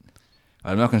than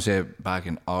I'm not going to say back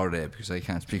in our day because I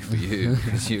can't speak for you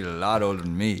because you're a lot older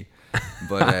than me.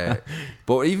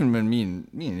 But even when me and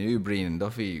you, Breen and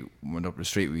Duffy went up the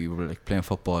street, we were like playing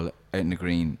football out in the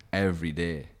green every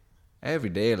day,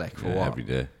 like for what? Every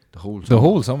day. The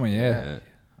whole summer, yeah.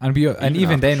 Yeah. And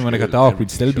even after then when it got school, dark,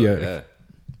 we'd still be sure, out. yeah. Like,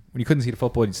 when you couldn't see the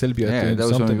football, you'd still be out yeah, doing that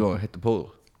was something. when we go hit the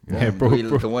pole. Yeah,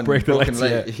 break the lights,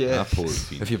 light. Yeah. That pole's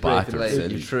been If you break the battered light,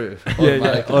 silly. you're through.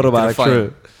 Automatic,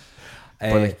 true.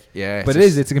 But like, yeah, But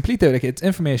it's a complete like it's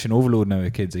information overload now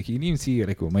with kids. Like you can even see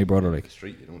like with my brother, like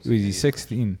Street, you don't he's see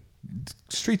 16.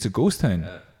 Streets a ghost town.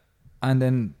 And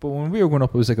then, but when we were growing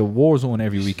up, it was like a war zone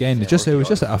every weekend. It was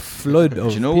just a flood of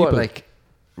do you know people. what? Like,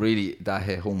 really, that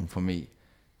hit home for me.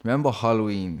 Remember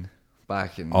Halloween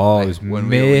back in? Oh, like, it was when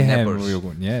mayhem. we when we were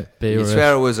going, yeah. I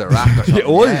swear it was a rack or something. It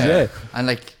was, yeah. And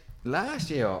like last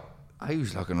year, I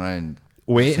was looking around,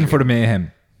 Waiting for the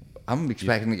mayhem. I'm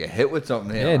expecting to get hit with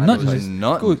something here. Yeah, and nothing. It was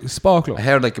nothing. Good, sparkler. I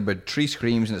heard like about 3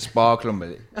 screams and a sparkle,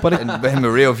 But in my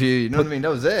real view. You know what I mean?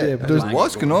 That was it. Yeah, but I was there's-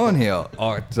 what's going on here?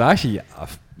 Oh, it's actually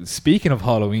speaking of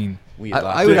Halloween.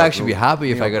 I would actually be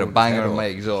happy if I got a banger on my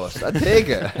exhaust. I'd take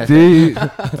it.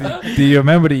 Do you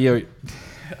remember the year?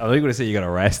 I was going to say you got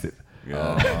arrested.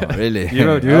 Oh, really? You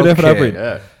know there for that, Breen?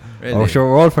 Yeah. Really? Oh, sure,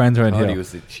 we're all friends around Oh, here. he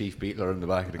was the chief beatler in the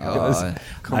back of the car. Oh,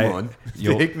 Come I- on,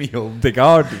 yo- take me home. The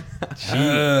guard.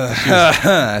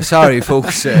 sorry,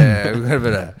 folks. We got a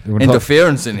bit of We're talk-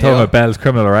 interference in Talking here. about Bell's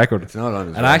criminal record. It's not on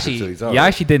his And record, actually, so he's he all right.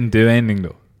 actually didn't do anything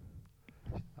though.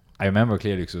 I remember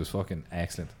clearly because it was fucking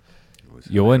excellent.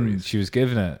 You when she was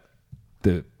giving it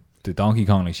the Donkey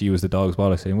Kong, like she was the dog's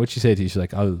bollocks, and what she said to you, she's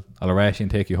like, I'll arrest you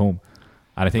and take you home.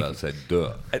 And I think Well said,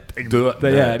 duh.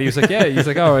 yeah, and he was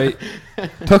like, all right.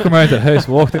 Took him around to the house,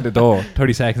 walked in the door.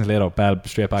 30 seconds later, Bell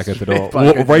straight back out the door,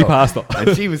 right past her.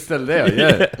 And she was still there,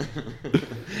 yeah.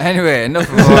 Anyway, enough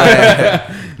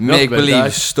of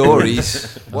make-believe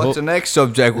stories. What's the next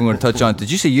subject we're going to touch on? Did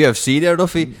you say UFC there,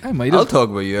 Duffy? I might I'll have. talk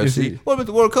about UFC. What about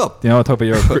the World Cup? You know, I'll talk about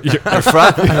your Our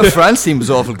France team was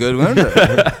awful good, weren't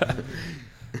it?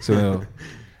 So,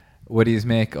 what do you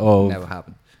make of? Never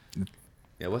happened.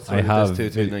 Yeah, what's I have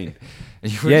 229?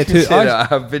 Yeah, I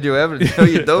have video evidence. No,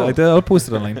 you don't. I'll post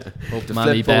it online. Hope the flip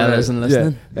Manny phone Bell out. isn't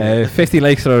listening. 50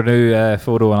 likes for our new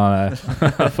photo on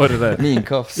photo there. Me in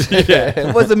cuffs.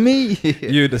 It wasn't me. It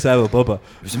You the saddle Bubba.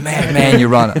 was a madman,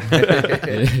 Your Honour.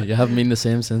 You haven't been the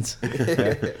same since.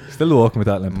 Still walking with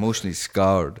that limp. Emotionally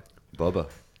scarred. Bubba.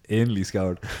 Inly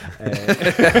scarred.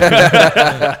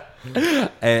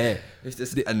 It's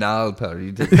just anal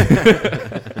parody.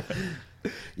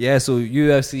 Yeah, so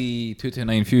UFC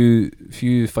 229,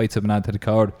 few fights have been added to the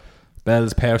card.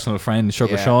 Bell's personal friend,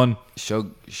 Sugar Sean.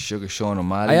 Sugar Sean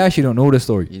O'Malley. I actually don't know the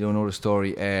story. You don't know the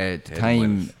story. The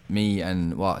time me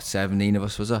and 17 of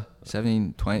us, was it?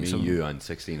 17, 20 Me, something? you, and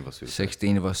 16 of us.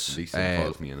 16 of us. At least it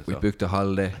involves me in it, We so. booked a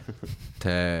holiday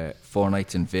to 4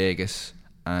 nights in Vegas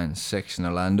and 6 in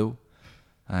Orlando.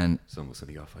 And Some of us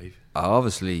only got 5.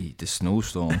 obviously the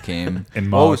snowstorm came. In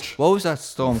March. What was that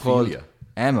storm called? Ophelia.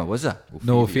 Emma, was it?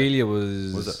 No, Ophelia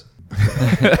was it?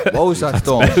 What was that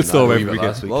storm? storm Nah, every we were weekend.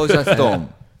 last week. What was that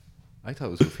storm? I thought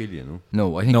it was Ophelia, no?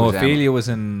 No, I think No, it was Ophelia was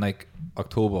in like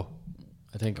October.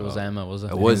 I think it was Emma, was it?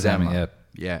 Emma. It was Emma, Emma. yeah.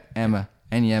 Yeah, Emma.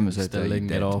 Any Emma's out Still there, didn't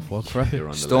you're get dead. off work for You're it.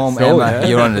 on the Storm list. Emma, yeah.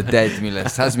 you're on the dead to me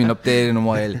list. Hasn't been updated in a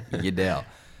while. You're there.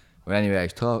 But anyway,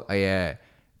 I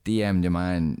DM'd your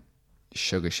man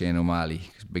Sugar Shane O'Malley.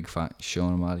 Big fan,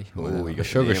 Sean O'Malley. Oh, we got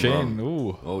Sugar the name Shane. wrong. Ooh.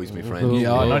 Always my friend.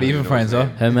 Yeah, not even friends, huh?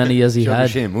 How many has he Sugar had?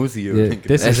 Shane, who's the Yeah, think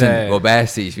this is Listen, we're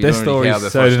besties. We this don't really story's care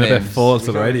about sounding first a bit names. false We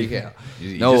don't already. really care.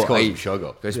 You No, just call I- him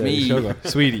Sugar. Because Yeah, me, Sugar.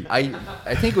 Sweetie.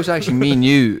 I think it was actually me and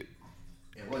you,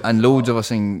 and loads of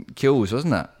us in queues,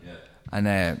 wasn't it? Yeah.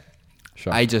 And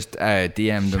Sure. I just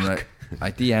DM'd him.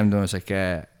 I DM'd him. I was like,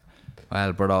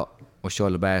 "Well, brother, wish you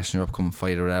all the best in your upcoming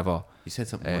fight or whatever." You said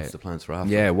something. What's the plans for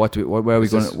after? Yeah, where are we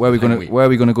Is going? this Where are we the going? thing Where are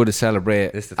we going to go to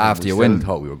celebrate This is the thing, after we you still win?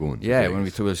 thought we were going. Yeah, Vegas.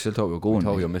 when we still thought we were going.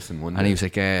 thought we were missing one And he day. was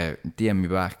like, DM me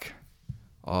back.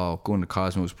 Oh, going to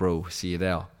Cosmos, bro. See you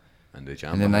there. And the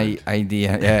jam. And then I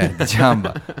DM, yeah, the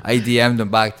Jamba. I DM'd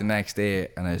him back the next day,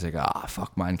 and I was like,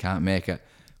 fuck, man, can't make it.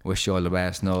 Wish you all the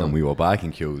best. No. And we were back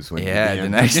in queues. When Yeah, the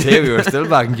next day we were still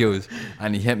back in queues,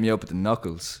 and he hit me up at the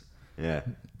knuckles. Yeah.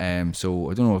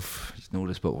 So I don't know if you know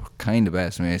this, but we're kind of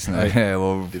best mates now.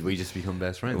 Well, Did we just become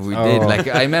best friends? we did. Like,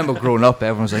 I remember growing up,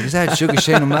 everyone was like, "Is that Sugar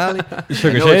Shane O'Malley?"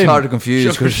 Sugar I know Shane. it's hard to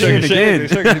confuse. Sugar 'cause- Shane again.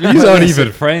 These aren't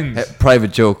even friends.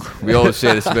 Private joke. We always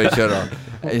say this about each other.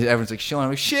 Everyone's like, Sean. I'm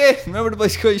like, Shane. Remember the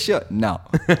boys call you Sean? No,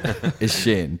 it's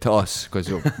Shane to us because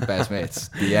we're best mates.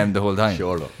 DM the whole time.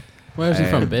 Sure, look. Where's he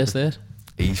from? Based there?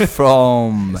 He's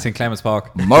from St. Clements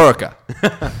Park. America,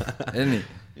 isn't he?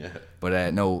 Yeah.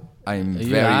 But no, I'm You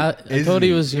very. I thought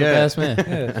he was your best man.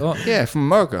 Yeah, oh, Yeah, from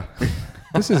America.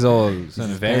 this is all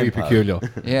sounding very peculiar.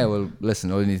 Yeah, well,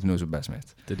 listen, all you need to know is we're best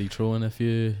mates. Did he throw in a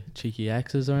few cheeky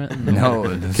axes or anything? No,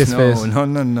 Kiss face.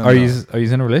 no. Are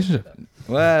you in a relationship?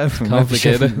 Well, maybe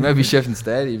complicated. shifting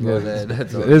steady, but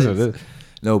that's all It is.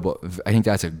 No, but I think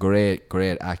that's a great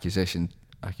accusation.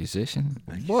 Accusation?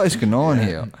 What is going on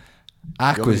here?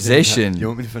 Acquisition. You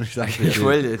want me to finish that?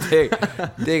 Will you take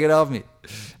it off me?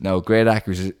 No, great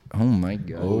acquisition. Oh my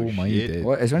god. Oh my shit. day.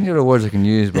 What is there any other words I can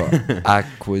use? But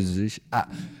acquisition.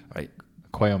 Right.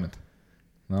 Acquirement.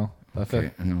 No? That's Okay.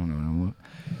 it. No.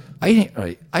 I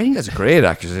think that's a great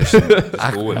acquisition.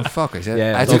 Fuck, I said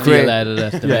Yeah, that's Don't a feel great. out of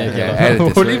that to make Yeah, it. edit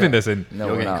this. We're leaving this in. No,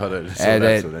 You're we're getting not. cut out of this Edit.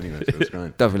 episode anyway, so it's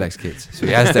grand. Duffy likes kids, so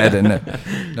he has to edit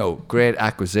it. No, great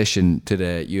acquisition to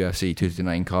the UFC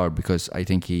 229 card because I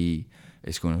think he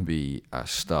is going to be a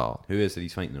star. Who is it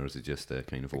he's fighting, or is it just a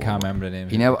kind of a I can't remember the name.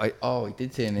 He never. he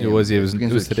did say a name. It was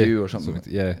begins with today. Q or something.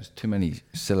 Yeah. There's too many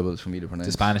syllables for me to pronounce.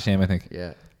 It's a Spanish name, I think.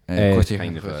 Yeah.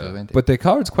 kind of a- But the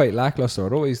card's quite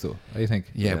lackluster always, though, I think.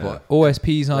 yeah, but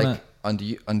OSP's on like it.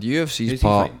 on the UFC's Who's he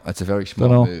part, fighting? it's a very small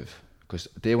Dunno. move because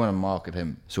they want to market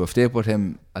him. So if they put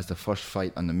him as the first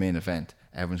fight on the main event,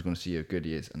 everyone's going to see how good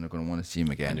he is, and they're going to want to see him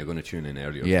And again. you're going to tune in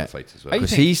earlier Yeah. for the fights as well.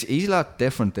 Because he's a lot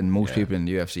different than most people in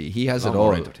the UFC. He has a it lot more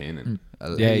all. entertaining.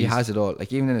 Yeah, he he's- has it all.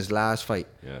 Like even in his last fight,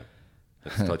 Yeah.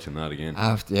 Let's touch on that again.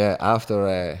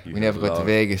 after You we never had got to large-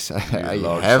 Vegas, I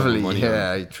large heavily, sum of money on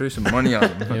I threw some money on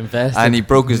him. You invested. And he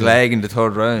broke his leg in the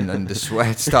third round, and the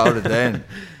sweat started then.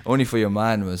 Only for your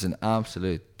man was an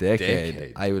absolute decade.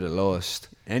 Decade. I would have lost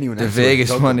Anyone the else would have Vegas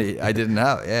took him. money I didn't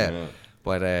have. Yeah. Yeah.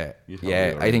 But You thought yeah,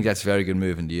 we were I think right. that's a very good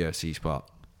move in the UFC spot.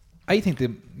 I think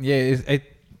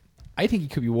I think he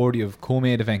could be worthy of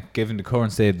co-main event given the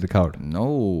current state of the card. No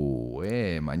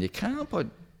way, man. You can't put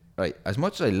right. As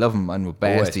much as I love him and with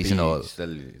besties and all,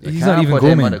 Still, you He's can't not even put him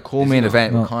co-main. on a co-main Is he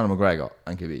event not? with Conor McGregor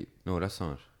and Khabib. no, that's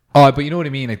not. Oh, but you know what I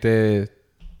mean, like the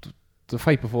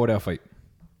fight before their fight.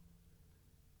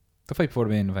 The fight before the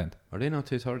main event. Are they not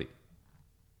 230?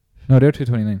 No, they're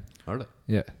 229. Are they?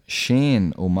 Yeah.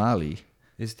 Shane O'Malley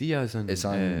Is Diaz and is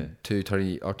on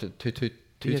 230 or 229.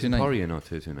 Diaz and Poirier not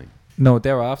 229? No,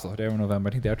 they were after. They were in November.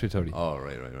 I think they're 230. Oh,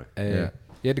 right.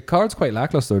 Yeah, the card's quite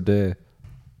lackluster.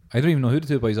 I don't even know who the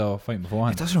two boys are fighting It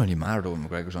beforehand. doesn't really matter though when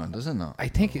McGregor's on, does it? No. I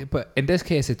think, but in this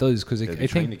case, it does because They'll I be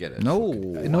trying think to get it. No,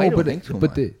 no, I don't but think so,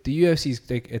 but man. the UFC's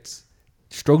like it's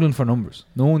struggling for numbers.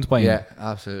 No one's buying Yeah, it,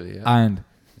 absolutely. Yeah. and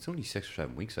It's only 6 or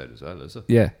 7 weeks out as well, is it?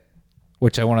 yeah,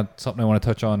 which something I want to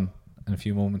touch on in a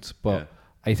few moments. But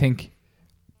Yeah. I think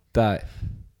that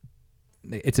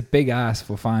it's a big ask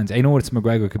for fans. I know it's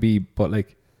McGregor could be, but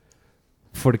like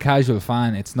for the casual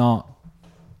fan, it's not.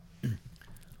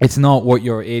 It's not what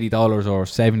your $80 or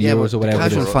 €70 yeah, or but the whatever.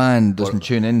 casual it is. fan doesn't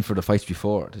tune in for the fights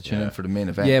before. They tune Yeah. in for the main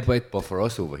event. Yeah, but But for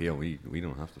us over here, we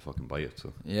don't have to fucking buy it.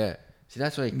 So yeah. See,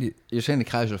 that's like you're saying the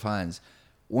casual fans.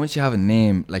 Once you have a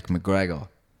name like McGregor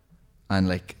and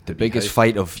like the biggest house-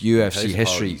 fight of UFC house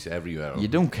history, parties everywhere. you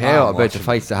don't care about the watching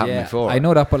fights that happened Yeah, before. I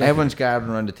know that, but like- everyone's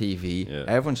gathering around the TV. Yeah.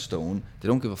 Everyone's stoned. They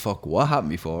don't give a fuck what happened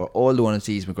before. All they want to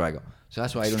see is McGregor. So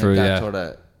that's why I don't true, think that yeah. sort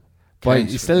of. But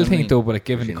counts you for- still you know what I think mean? though, but like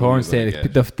given You the know current you're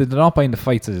state, gonna they're not buying the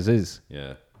fights as it is.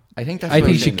 yeah. I think that's. I why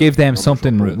think you saying should give them numbers were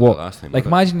something. brutal What last time, like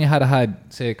wasn't it? imagine you had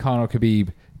say Conor Khabib,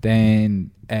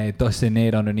 then Dustin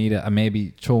Nate underneath it, and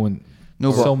maybe throwing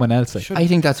No, but someone else. Like. I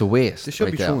think that's a waste. They should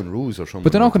right be there. showing rules or something.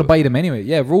 But they're not like going to that. buy them anyway.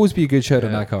 Yeah, Rose be a good shout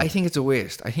on Yeah. that card. I think it's a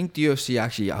waste. I think the UFC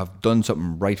actually have done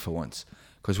something right for once.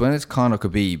 Because when it's Conor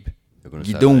Khabib, They're gonna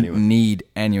you sell it don't anyway. need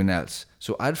anyone else.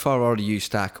 So I'd far rather you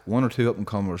stack 1 or 2 up and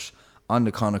comers on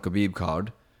the Conor Khabib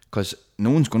card, because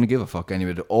no one's going to give a fuck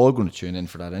anyway. They're all going to tune in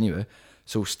for that anyway.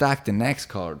 So stack the next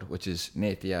card, which is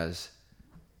Nate Diaz,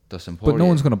 Dustin Poirier. but no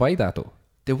one's going to buy that though.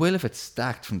 They will if it's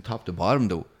stacked from top to bottom,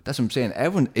 though. That's what I'm saying.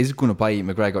 Everyone is going to buy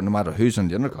McGregor no matter who's on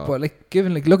the undercard. But like,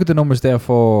 given like, look at the numbers there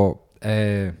for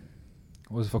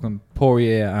what was it, fucking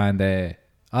Poirier and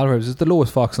Alvarez. It's the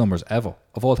lowest Fox numbers ever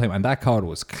of all time, and that card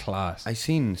was class. I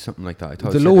seen something like that. I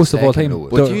thought The it said lowest of all second time.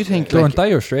 lowest. But do you think, they're like- in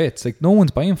dire straits? Like no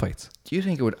one's buying fights. Do you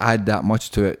think it would add that much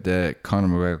to it, the Conor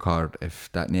McGregor card, if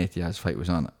that Nate Diaz fight was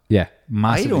on it? Yeah,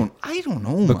 massively. I don't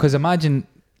know, man. Because imagine.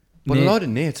 But Nate- a lot of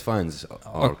Nate's fans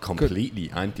are good. completely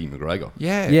anti McGregor.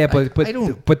 yeah, but I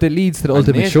don't. but it leads to the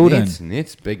ultimate showdown.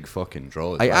 Nate's big fucking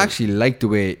draw. I actually like the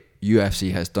way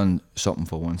UFC has done something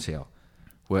for once here.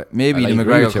 Where maybe I the like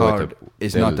agree McGregor with you with card the-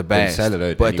 is they'll- not the they'll best, sell it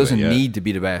out but it anyway, doesn't yeah. need to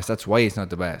be the best. That's why it's not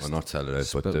the best. Well, not sell it out,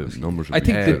 but the numbers. Would I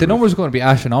think be the numbers are going to be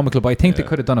astronomical, but I think they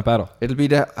could have done it better. It'll be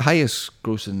the highest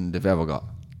grossing they've ever got.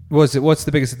 What's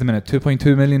the biggest at the minute?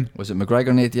 2.2 million. Was it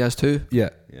McGregor Nate Diaz too? Yeah.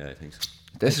 Yeah, I think so.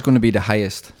 This is going to be the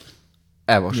highest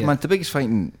ever. Yeah. Man, the biggest fight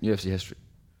in UFC history.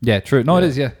 Yeah, true. No, it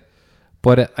is. Yeah,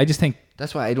 but I just think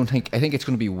That's why I think it's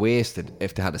going to be wasted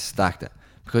if they had to stack that,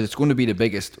 because it's going to be the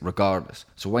biggest regardless.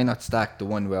 So why not stack the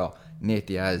one where Nate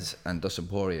Diaz and Dustin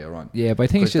Poirier are on? Yeah, but I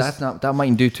think it's 'Cause just- that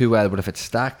mightn't do too well. But if it's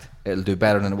stacked, it'll do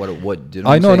better than what it would. Do you know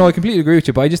I what I'm know. saying? No, I completely agree with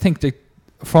you. But I just think that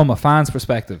from a fan's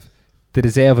perspective, they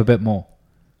deserve a bit more.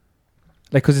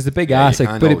 Like, because it's a big ask. you Like,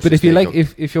 can't but always if just you take like, the-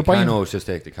 if you're you can't buying, always just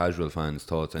take the casual fans'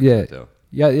 thoughts into yeah, it, though.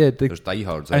 yeah. There's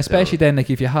diehards, And especially then, like,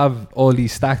 if you have all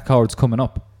these stacked cards coming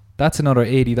up, that's another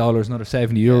 $80, another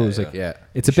 €70. Like, Yeah.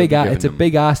 it's a Should be it's a giving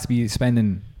big ask to be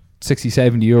spending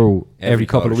 €60-70 every Every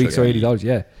couple card of weeks should or be. $80.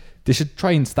 Yeah, they should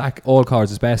try and stack all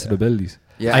cards as best of their abilities.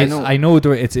 Yeah, I know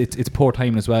it's poor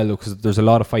timing as well, because there's a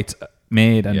lot of fights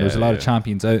made and Yeah, there's a lot of yeah.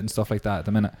 champions out and stuff like that at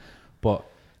the minute. But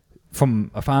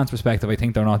from a fan's perspective, I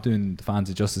think they're not doing the fans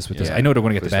a justice with this. Yeah. I know they're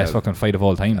going to get the Because best they'll- fucking fight of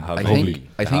all time. Have I any, think-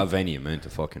 I think- have any amount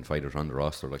of fucking fighters on the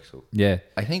roster, like so. Yeah,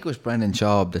 I think it was Brendan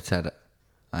Schaub that said it,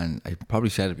 and I probably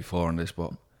said it before on this,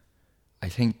 but I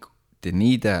think they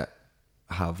need to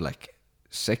have like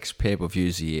 6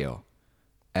 pay-per-views a year.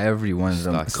 Every one of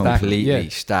them Stacked. completely Yeah.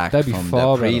 stacked That'd be from the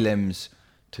far better. prelims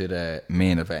to the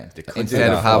main event. They could do Instead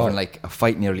that. of having like a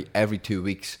fight nearly every 2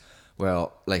 weeks,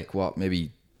 well, like what,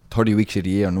 maybe 30 weeks of the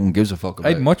year, no one gives a fuck about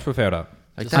I'd it. much prefer that.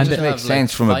 Like, Just that and just have, makes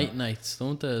sense from a fight nights,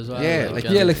 don't they, as well? Yeah, like-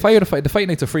 and- Yeah, like the fight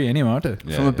nights are free anyway, aren't they?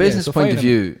 Yeah. from a business so point of fighting-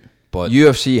 view. But-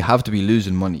 UFC have to be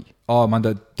losing money. Oh man,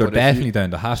 they're But if definitely you- down.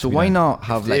 They have So to be why down. not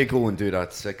have If they like go and do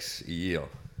that 6 a year,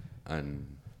 and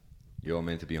you're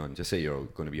meant to be on, just say you're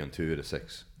going to be on 2 of the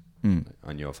 6, and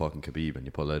you're fucking Khabib, and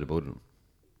you pull out about them,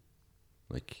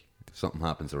 like something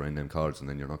happens around them cards, and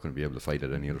then you're not going to be able to fight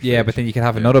at any other Yeah, stage. but then you can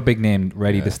have another big name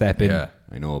ready to step in. Yeah.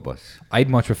 I know, but I'd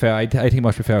much prefer. I think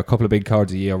much prefer a couple of big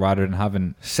cards a year rather than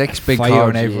having 6 big fire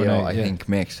cards on everyone, I yeah. think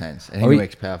makes sense. I Or think e- it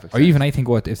makes perfect or sense. even I think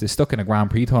what if they're stuck in a Grand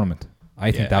Prix tournament.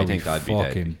 I think Yeah, that I would think that'd be be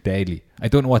fucking deadly. I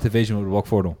don't know what division would work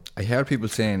for though. I heard people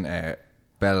saying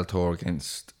Bellator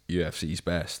against UFC's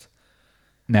best.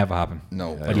 Never happen.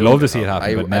 No, I'd love to see it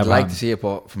happen, but I'd never like happen. to see it,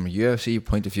 but from a UFC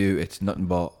point of view, it's nothing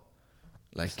but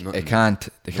like nothing. they can't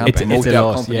It's promote a their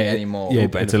loss, company yeah. anymore. Yeah, No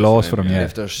but it's a benefits loss for for them. them, Yeah,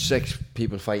 If there's 6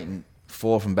 people fighting,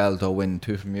 4 from Bellator win,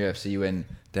 2 from UFC win,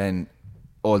 then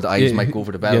all the eyes Yeah, might go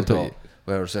for the yeah, Bellator. but-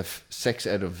 Whereas if 6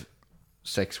 out of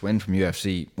 6 win from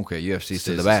UFC, okay, UFC is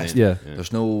still Stays the the best. same. Yeah.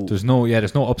 There's no there's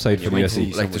no upside You for the might UFC. see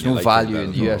like someone there's you no like value from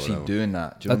in the Bellator or UFC whatever. doing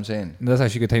that. Do you know what I'm saying? That's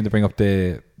actually a good time to bring up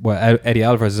Eddie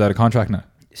Alvarez is out of contract now.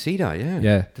 see that, yeah.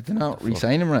 Yeah, Did they not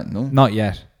re-sign him? Right? No. not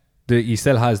yet. He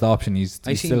still has the option. He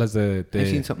I still has the I've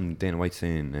seen something Dana White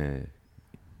saying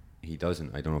he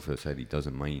doesn't. I don't know if it said he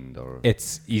doesn't mind or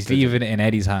he's leaving it in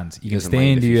Eddie's hands. He can doesn't stay mind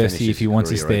in if the he UFC finishes if he his wants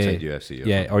to career stay. outside UFC or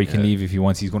Yeah, something. or he can Yeah. leave if he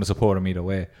wants. He's going to support him either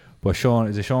way. But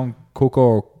Sean Coco,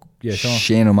 or Sean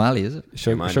Shane O'Malley, is it?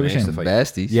 Sugar man, Sugar he makes Shane. the fight.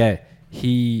 Besties. Yeah,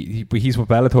 but he's with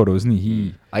Bellator though, isn't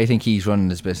he? I think he's running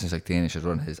his business like Dana should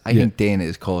run his. I Yeah. think Dana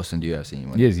is costing the UFC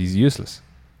money. He is. He's useless.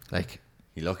 Like,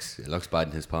 It looks bad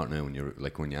in his part now when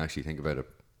you actually think about it.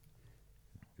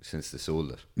 Since they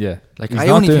sold it, Yeah, like He's I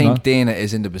not only doing think that. Dana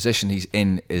is in the position he's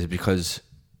in is because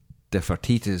the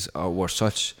Fertitas were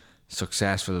such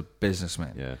successful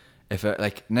businessmen. yeah. If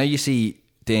like now you see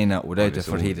Dana without On the his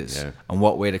own, Fertitas yeah. and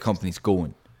what way the company's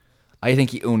going, I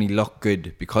think he only looked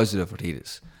good because of the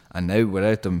Fertitas. And now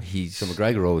without them, he's So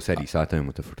McGregor always said he sat down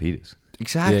with the Fertitas.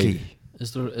 exactly.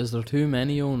 Is there too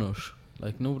many owners?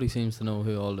 Like nobody seems to know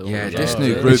who all the Yeah, owners this are.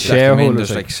 new It's group that's come in, shareholders, there's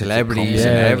like, like celebrities yeah,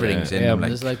 and yeah, everything's in yeah, them. but Like,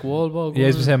 There's like Wahlberg. Yeah, I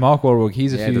was going to say Mark Wahlberg.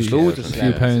 He's Yeah, there's loads of a few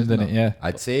celebrities, pounds in isn't it. Yeah.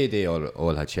 I'd say they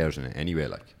all had shares in it anyway,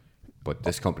 like. But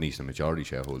this company's the majority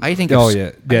shareholder. I think. Oh if- yeah.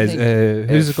 I Yeah. think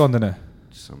Who's if- it gone to now?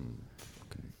 some.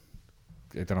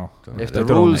 I don't know. If I the don't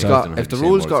know rules myself, I don't got know if the how to say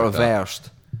rules words got like that. reversed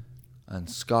and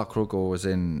Scott Croker was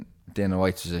in Dana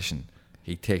White's position,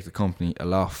 he'd take the company a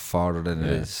lot farther than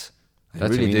it is. I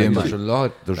That's really what I do, mean.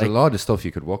 man. There's Like- a lot of stuff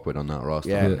you could work with on that roster,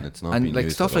 Yeah, and it's not and being like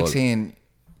used stuff at like all. saying,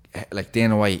 like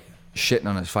Dana White shitting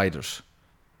on his fighters.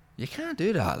 You can't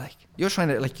do that. Like you're trying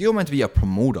to, like you're meant to be a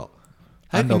promoter.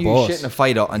 How And can the you boss. shit in a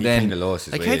fighter and He then kind of lost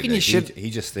his like way. how can you like, shit? He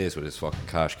just stays with his fucking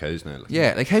cash cows now. Like.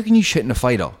 Yeah, like how can you shit in a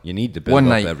fighter? You need to build one up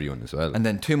night everyone as well. and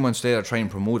then 2 months later try and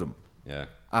promote him yeah.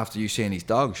 after you saying he's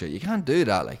dog shit. You can't do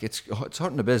that. Like it's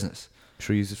hurting the business.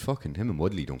 Sure, he's fucking him and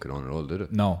Woodley don't get on at all, did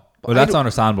it? No. But Well, I that's don't-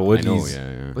 understandable. I know, Woodley's-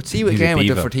 yeah. But see, He's a again with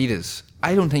the diva. Fertitas,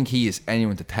 I don't think he is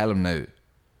anyone to tell him now,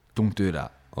 don't do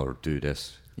that. Or do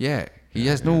this. Yeah, he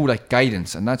has no like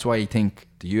guidance, and that's why I think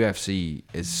the UFC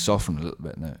is suffering a little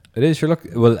bit now. It is. Sure. Look.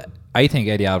 Well, I think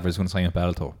Eddie Alvarez is going to sign with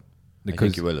Bellator. I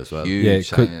think he will as well. Huge Yeah,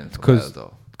 signing for because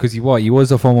Bellator. he was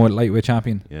the former lightweight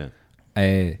champion. Yeah.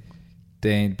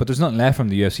 But there's nothing left from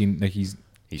the UFC. Like he's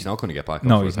He's not going to get back up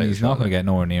no, for a he's title not shot, going to like. get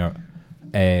nowhere near.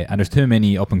 And there's too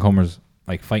many up and comers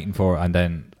like fighting for, and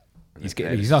then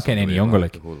he's not getting any younger.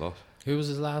 Like The whole lot. Who was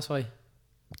his last fight?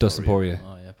 Dustin Poirier,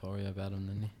 Oh yeah, Poirier bet him,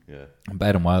 didn't he? Yeah. and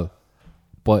bet him well,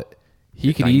 but he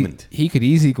The could diamond. he could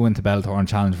easily go into Bellator and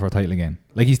challenge for a title again.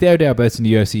 Like he's thereabouts in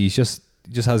the UFC. He just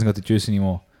hasn't got the juice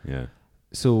anymore. Yeah.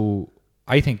 So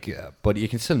I think, But you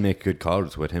can still make good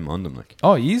cards with him on them, like.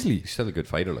 oh, easily. He's still a good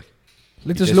fighter, like.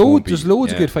 Like He there's just won't loads, be- there's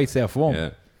loads of yeah. good fights there for him. Yeah.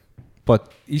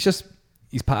 But he's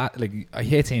past. Like I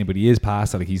hate saying it, but he is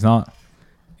past it. Like he's not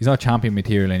champion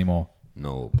material anymore.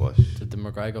 No, but. Did the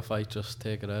McGregor fight just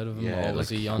take it out of him? Yeah, or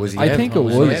was like, he on? was the he I think it on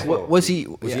his was. way? Yeah. Was he? he I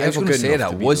was ever going good to say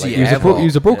enough that. to be Was like- he He was, ever? he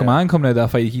was a broken man coming out of that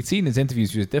fight. He'd seen his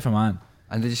interviews. He was a different man.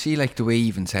 And did you see like the way he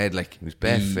even said like He was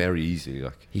bet very easy,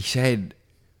 like. he said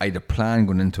I had a plan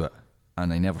going into it,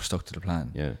 and I never stuck to the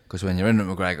plan. Yeah. Because when you're in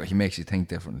with McGregor, he makes you think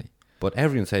differently. But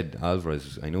everyone said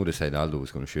Alvarez. I know they said Aldo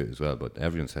was going to shoot as well, but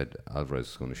everyone said Alvarez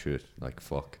was going to shoot. Like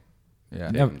fuck. Yeah.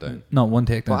 Take him down. Not one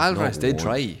takedown. But Alvarez No did one.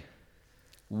 try.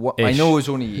 I Ish. know it was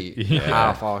only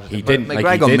half-hearted. He but didn't- like, he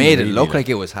McGregor didn't made it really, look like- like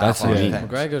it was that's what I half-hearted. mean.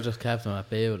 times. McGregor just kept him at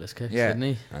bay with his kicks, Yeah. didn't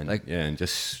he? And Like- yeah, and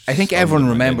just. I think stunned everyone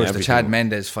him and then remembers the everything Chad went-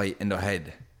 Mendes fight in their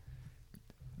head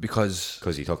because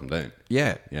he took him down.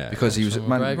 yeah, Yeah. because he was So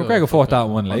man, McGregor fought that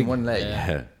one leg. on one leg.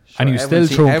 Yeah. And he was Everyone's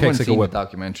still throwing everyone's kicks like a seen whip. the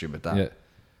documentary about that. Yeah.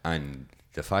 And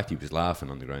the fact he was laughing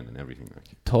on the ground and everything, like.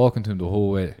 Talking to him the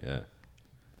whole way. Yeah.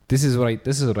 This is what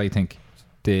I think.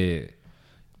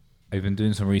 I've been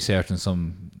doing some research and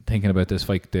some thinking about this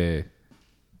fight. The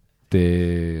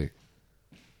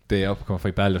upcoming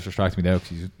fight. Bell just distracted me there because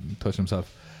he's touching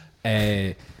himself.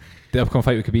 The upcoming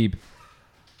fight with Khabib.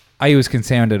 I was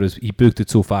concerned that he booked it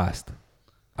so fast.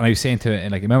 And I was saying to it,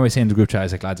 and like, I remember I was saying in the group chat, I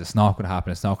was like, lads, it's not going to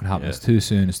happen. It's not going to happen. Yeah.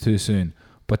 It's too soon.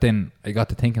 But then I got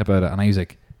to thinking about it, and I was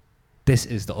like, this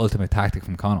is the ultimate tactic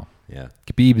from Conor. Yeah.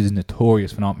 Khabib is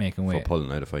notorious for not making weight. For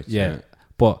pulling out of fights. Yeah.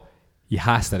 But he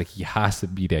has to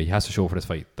be there. He has to show for this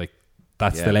fight. Like,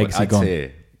 that's the legacy I'd gun.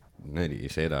 say, now that you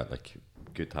say that, like,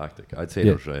 good tactic. I'd say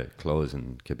Yeah. there's a clause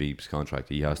in Khabib's contract.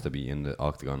 He has to be in the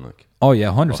octagon, like. Oh,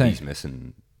 yeah, But 100%. he's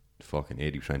missing fucking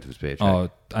 80% of his paycheck. Oh,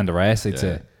 and the rest, I'd Yeah.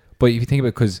 say. But if you think about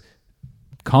it, because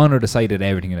Conor decided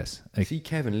everything in this. Like, See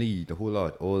Kevin Lee, the whole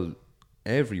lot,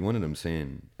 every one of them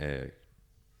saying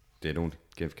they don't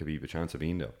give Khabib a chance of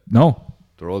being there. no.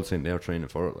 They're all saying they're training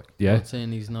for it. Like, Yeah. Not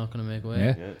saying he's not going to make weight.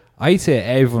 Yeah. I'd say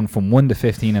everyone from 1 to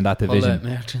 15 in that Pull out division.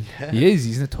 merchant. He is.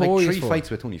 He's like notorious 3 for it. fights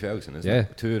with Tony Ferguson, isn't Yeah.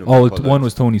 it? 2 of them. Oh, were pulled one out.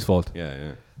 was Tony's fault.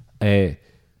 Yeah, yeah.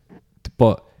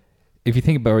 But if you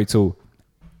think about it, right, so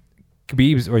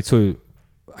Khabib's right, so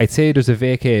I'd say there's a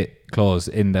vacate clause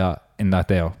in that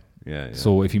there. Yeah, yeah.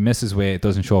 So if he misses weight, it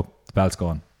doesn't show up, the belt's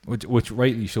gone. Which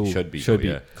rightly should be.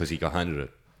 Because he got handed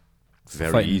it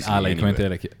very fighting easily. Ali Anyway. Quinte,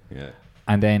 like, Yeah.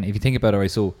 and then if you think about it,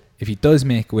 right, so if he does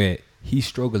make weight, he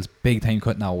struggles big time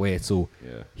cutting out weight. So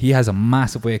Yeah. he has a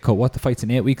massive weight cut. What, the fight's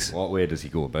in 8 weeks? What way does he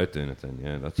go about doing it then?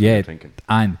 Yeah, that's what Yeah, I'm thinking.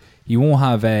 and he won't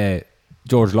have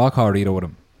George Lockhart either with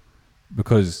him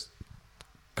because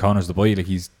Conor's the boy. Like,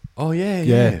 he's Oh,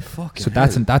 yeah. Fucking so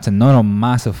that's another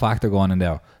massive factor going in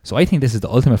there. So I think this is the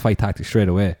ultimate fight tactic straight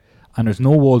away. And there's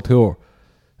no world tour,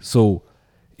 so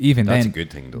even That's then, a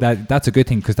good thing, though. That's a good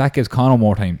thing because that gives Conor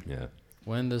more time. Yeah.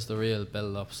 When does the real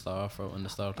build-up start for when the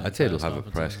start? I'd say they'll have a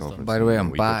press conference. By the way, I'm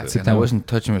We back, put it- and I wasn't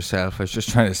touching myself. I was just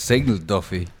trying to signal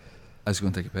Duffy I was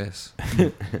going to take a piss.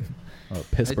 Oh,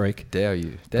 piss break. Dare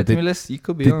you? Dare did- me, list. You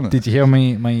could be on it. Did you hear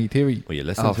my theory? Well, you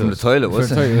listen Oh, to from the us. toilet,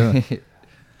 wasn't it?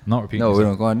 Not repeating. No, we myself.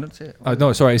 don't go on. That's it.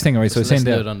 No, sorry, I was thinking right. So I was saying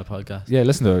listen to that. it on the podcast. Yeah,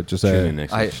 listen to it. Just Tune in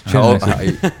next I, week.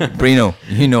 Brino,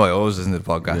 you know I always listen to the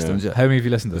podcast, Yeah. don't you? how many have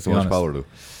you listened to? That's To so be much honest? power,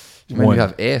 though. When One. you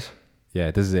have 8. Yeah,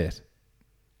 this is it.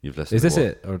 You've listened Is to this what?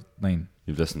 it or 9?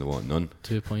 You've listened to what? None.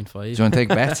 2.5. Do you want to take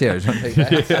bets here? Do you want to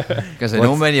take bets? Because I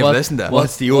know many have listened to it.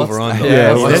 What's the over-on? though?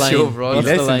 Yeah, what's what's the the line? overall? What's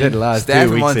He the listened to line? the last 2 Statham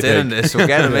weeks. wants in on this, so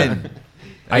get him in.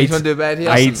 I'd- You want to do a bet here?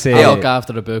 I'd say- I'll look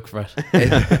after the book for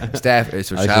it. Staff, it's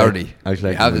for I'd charity. like- I'd You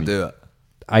like have to money. do it.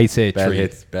 I'd say Bad 3.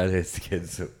 hits the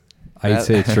kids. So. I'd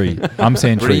say 3. I'm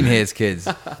saying 3. Green hates kids.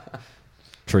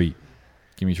 3.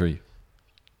 Give me 3.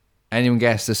 Anyone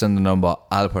guess this on the number,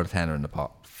 I'll put a tenner in the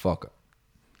pot. Fuck it.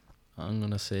 I'm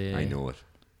gonna say I know it.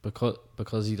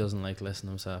 because he doesn't like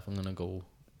listening himself. I'm gonna go.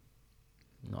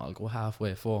 No, I'll go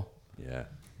halfway. 4. Yeah,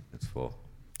 it's 4.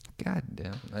 God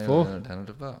damn. I Four. don't know tenner in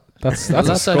the pot. That's a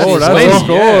That's score. actually That's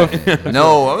a score. score.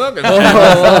 No, I'm not going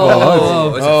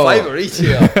to. It's a fiver each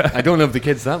here. I don't love the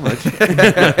kids that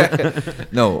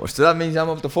much. No, so that means I'm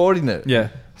up to 40 now. Yeah.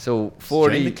 So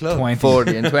 40, Join the club. 20.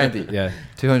 40 and 20. Yeah.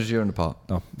 200 euro in the pot.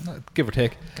 No, give or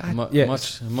take. Yeah. yeah.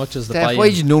 Much as the Steph, why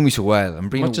did you buy-in. know me so well? I'm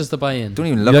bringing. Much as the buy-in. Don't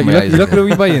even You look at my eyes. look at who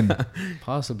we buying.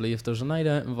 Possibly if there's a night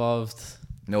out involved.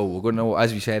 No, we're going to,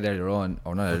 as we said earlier on,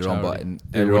 or not earlier on, but Charity.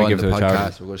 Yeah, earlier we're gonna on give in it the to a charity.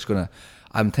 podcast, we're just going to,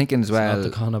 I'm thinking as Not well. the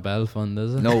Conor Bell fund,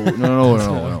 is it? No. Wouldn't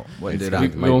do We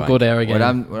that. won't go there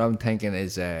again. What I'm thinking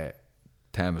is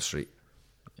Thames Street.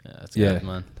 Yeah, that's Yeah. good,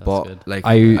 man. That's But good. like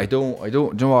I- I don't do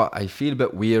you know what, I feel a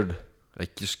bit weird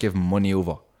like just giving money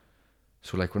over.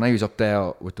 So like when I was up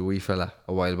there with the wee fella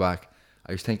a while back,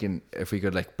 I was thinking if we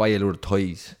could like buy a load of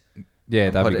toys Yeah,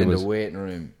 and that'd put be it in good. the waiting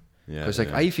room. Yeah, Because like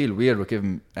yeah. I feel weird with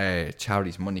giving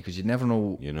charities money because you never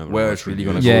know You never know where what's it's really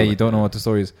gonna going be to go. Yeah, like. you don't know what the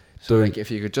story is. So like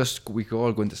if you could just, we could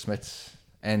all go into Smith's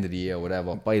end of the year or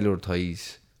whatever, buy a load of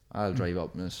toys. I'll drive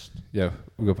up and just Yeah,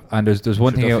 we go. And there's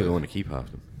one thing. Definitely want to keep half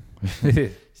them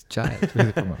chat. for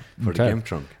the game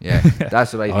trunk. Yeah,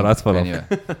 that's what I think. Oh, that's full up. anyway.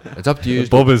 It's up to you.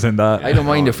 Bubbles in that. I don't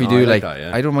mind if we do I like that,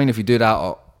 yeah. I don't mind if we do that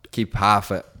or keep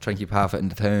half it, try and keep half it in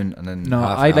the town and then No,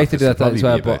 half I'd and like half. to do that as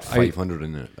well, but 500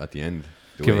 in it at the end.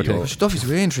 the Give way or you take. go. Stuff is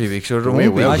away in 3 weeks, so it Away,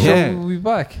 won't be. well, Yeah. We'll be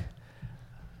back.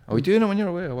 Are we doing it when you're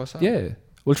away or what's that? Yeah,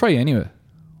 we'll try anyway.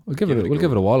 We'll give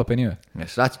it a wallop anyway.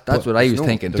 Yes, that's But what I was no-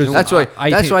 thinking. there's no- That's why I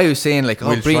that's think- why I was saying like, oh,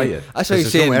 We'll bring. try it. That's why I was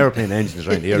There's saying. no airplane engines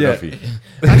around here, Yeah. Duffy.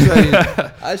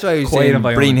 That's why I was Quiet saying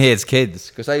environment. Breen hates kids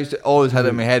because I used to always had it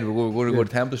in my head we're going to go to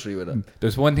Temple Street with it.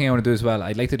 There's one thing I want to do as well.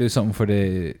 I'd like to do something for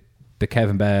the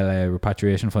Kevin Bell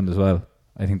repatriation fund as well.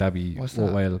 I think that'd be What's that?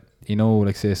 worthwhile. You know,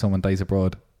 like say someone dies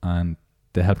abroad and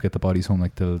they help get the bodies home,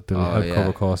 like they'll help yeah.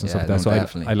 cover costs and Yeah, stuff like that. no, So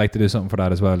definitely. I'd like to do something for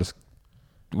that as well.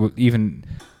 Even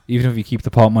if we keep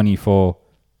the pot money for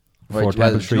Right, well, Temple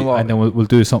do you Street, know what? and then we'll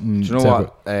do something. Do you know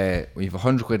separate. what? We have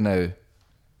 100 quid now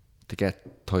to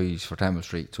get toys for Temple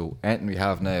Street. So anything we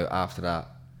have now after that,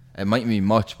 It might be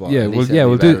much, but Yeah, at least we'll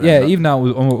it'll be do. better Yeah, than even now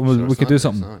we could do It's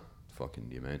something. not fucking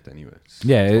the amount anyway.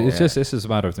 Yeah, it's just a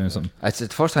matter of doing something. It's the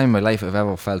first time in my life I've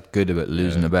ever felt good about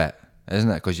losing a bet, isn't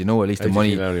it? Because you know at least How the did money.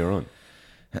 you feel earlier on?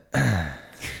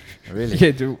 Really,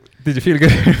 Yeah, did you feel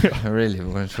good? really,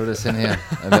 we're going to throw this in here.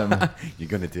 You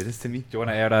gonna do this to me? Do you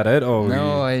want to air that out? Or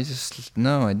No, I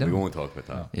We don't. won't talk about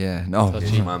that. Yeah, no.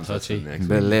 Touchy. Your mum's Touchy. listening next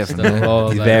Bit week. late. Still raw,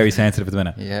 he's like- very sensitive at the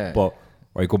minute. Yeah. But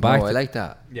right, go back. No, I to, like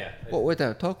that. yeah. What with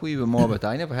that? Talk a wee bit more about that.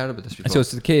 I never heard about this before. So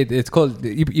it's the kid. It's called.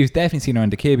 You've definitely seen her in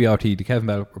the KBRT, the Kevin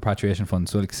Bell Repatriation Fund.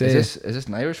 So like, say, is this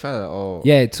an Irish fella or?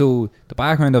 yeah. So the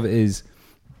background of it is,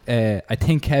 I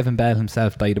think Kevin Bell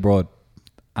himself died abroad,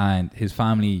 and his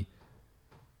family.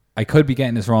 I could be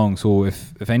getting this wrong, so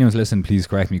if anyone's listening, please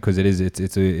correct me, because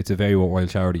it's a very worthwhile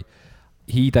charity.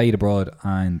 He died abroad,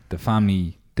 and the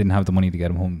family didn't have the money to get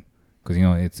him home, because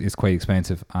it's quite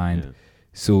expensive, and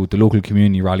so the local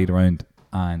community rallied around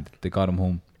and they got him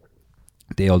home.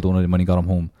 They all donated money, got him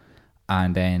home,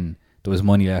 and then there was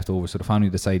money left over, so the family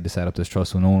decided to set up this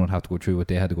trust so no one would have to go through what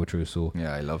they had to go through. So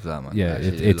Yeah, I love that, man. yeah, I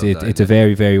actually love that. it's a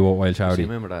very, very worthwhile So charity. you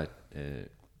remember that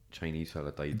Chinese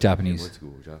fella died Japanese. 2 months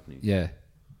ago? Japanese. Yeah,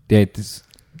 this,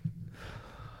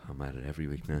 I'm at it every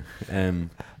week now.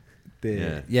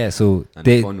 so And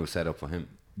they the fund was set up for him.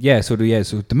 so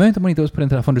the amount of money that was put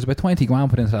into that fund, there's about 20 grand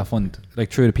put into that fund, like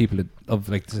through the people of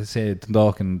like say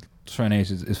Dundalk and Surrey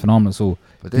is phenomenal. So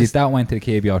But this- that went to the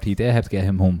KBRT. They have to get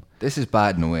him home. This is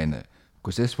bad in a way, innit?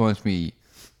 Because this wants me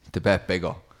to bet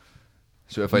bigger.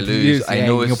 So if I You lose, use- I yeah,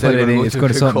 know you it's can put still it in, going it's to gonna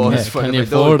go to something, cause yeah. for Can if you I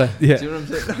don't. afford it? Yeah. Do you know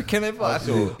what I'm saying? Can I afford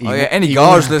it? Oh, yeah, any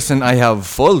cars listen, I have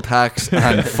full tax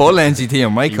and full NCT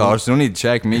on my cars, so don't need to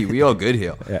check me. We all good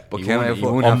here. Yeah. But You can I won't, you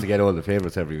afford won't have to get all the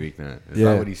favourites every week now. Is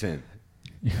Yeah. that what he's saying?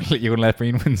 You're gonna let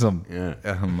Breen win some. Yeah.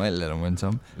 I might let him win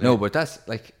some. No, but that's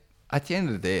like, at the end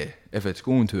of the day, if it's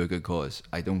going to a good cause,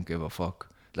 I don't give a fuck.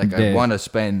 Like, I Yeah. want to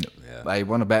spend, Yeah. I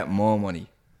want to bet more money.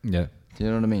 Yeah, Do you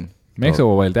know what I mean? makes it a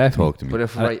while, definitely. Talk to me. But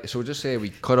if, right, so just say we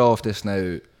cut off this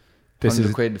now, This 100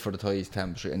 is- quid for the ties,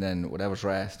 temperature, and then whatever's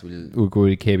rest, We'll go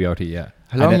to KBRT. Yeah.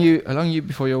 How And long then you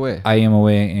before you're away? I am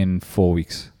away in 4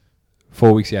 weeks.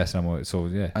 4 weeks, yes, I'm away. So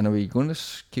yeah, And are we going to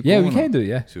keep yeah, going? we can do it.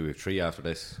 Yeah, So we have 3 after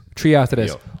this. 3 after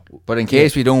this. Yeah. But in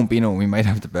case we don't, we might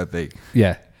have to bet big.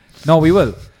 Yeah, no, we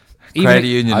will. Credit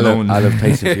union loan. I'll have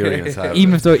Tyson Fury on Saturday.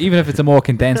 Even if it's a more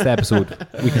condensed episode,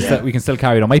 we can still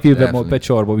carry it on. Might be a bit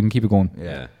short, but we can keep it going.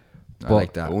 Yeah. I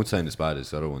like that. It won't sound as bad as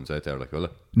the other ones out there, like, will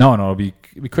it? No, it'll be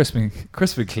crisp and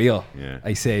clear. Yeah.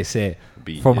 I say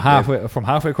Be- from you'd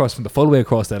halfway across, from the full way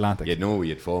across the Atlantic. You'd know we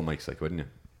had 4 mics, like, wouldn't you?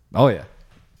 Oh yeah,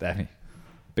 definitely.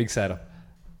 Big setup.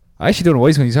 I actually don't know why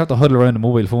you have to huddle around a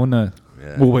mobile phone now.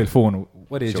 Yeah. Mobile phone.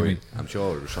 What age Sure, do you mean? I'm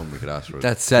sure there's something we could ask for.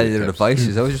 That cellular tips. device,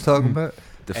 is that what you're talking about?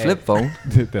 The flip phone?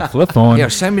 The flip phone. Yeah,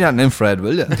 send me that in infrared,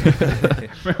 will you?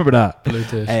 Remember that?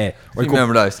 Bluetooth. Right,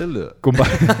 Remember that, I still do it. go back.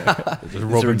 Is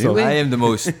there a new I way? am the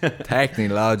most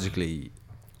technologically.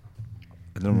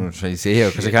 I don't know what I'm trying to say here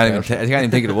because I can't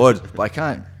even think of the words. But I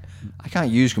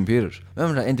can't use computers.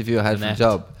 Remember that interview I had for the Net.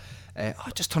 job?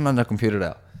 Just turn on that computer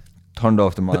there. Turned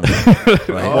off the monitor.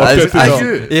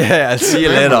 I'll see you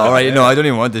later. All right, I don't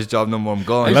even want this job no more. I'm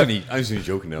gone. I was only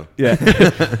joking now. Yeah.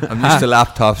 I'm used to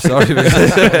laptops. Sorry.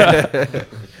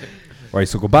 Right.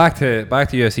 So go back to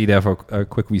UFC there for a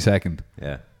quick wee second.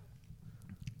 Yeah.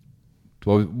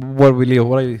 What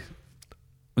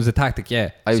was the tactic?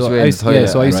 Yeah. I was so waiting to tell you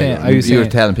so I was saying. I was you were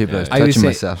saying. telling people I was I was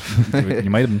touching saying- myself. You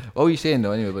might have been. What were you saying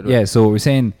though? Anyway, Yeah. So we're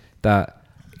saying that.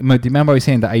 Do you remember I was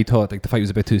saying that I thought like the fight was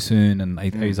a bit too soon, and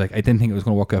I was like I didn't think it was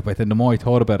going to work out. But then the more I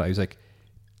thought about it, I was like,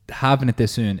 having it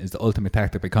this soon is the ultimate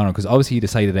tactic by Conor, because obviously he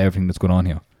decided everything that's going on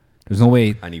here. There's no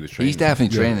way. And he was training. He's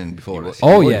definitely training before this.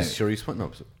 Oh, He was, yeah. Sure, he's putting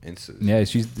up instances. Yeah,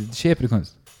 she's the shape of the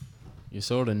cunts. You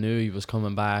sort of knew he was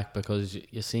coming back because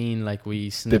you seen like we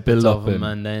snippets build of up him,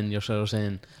 and- and then you're sort of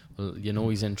saying, well,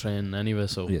 he's in training anyway.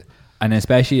 So Yeah, and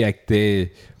especially like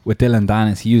with Dylan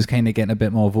Dennis, he was kind of getting a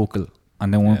bit more vocal.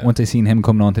 And then once I seen him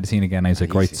coming onto the scene again, I was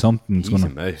like, right, something's He's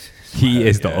going to. a He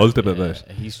is the ultimate yeah, mate.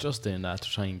 he's just doing that to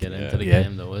try and get into the Yeah.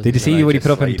 game, though. Isn't Did you he? see what he just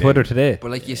put up on slide Twitter in. today?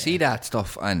 But like you see that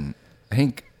stuff, and I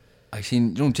think I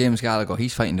seen James Gallagher.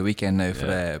 He's fighting the weekend now for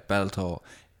the Bellator.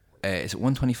 Is it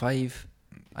 125?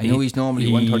 I know he's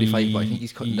normally 135, but I think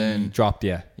he's cutting he down. dropped,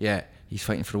 yeah. Yeah, he's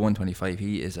fighting for 125.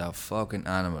 He is a fucking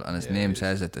animal, and his name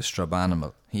says it, the Strab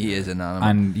Animal. He is an animal.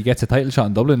 And he gets a title shot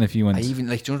in Dublin if he I wins. even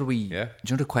like, do you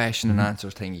know the question and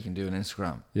answers thing you can do on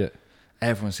Instagram? Yeah.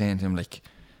 Everyone's saying to him like,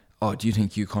 "Oh, do you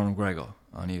think you Conor McGregor?"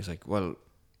 And he was like, "Well,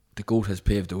 the GOAT has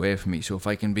paved the way for me. So if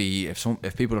I can be,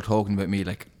 if people are talking about me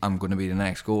like I'm going to be the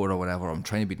next GOAT or whatever, I'm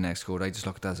trying to be the next GOAT, I just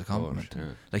look at that as a compliment. yeah.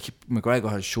 Like McGregor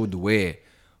has showed the way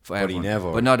But he everyone.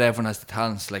 never- But not everyone has the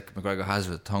talents like McGregor has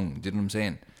with the tongue. Do you know what I'm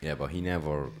saying? Yeah, but he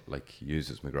never like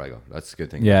uses McGregor. That's the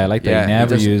good thing. Yeah, I like that. Yeah, He he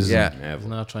never doesn't- uses yeah. him. Never. He's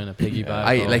not trying to piggyback.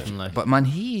 I off like, him, but man,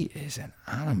 he is an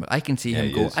animal. I can see Yeah, him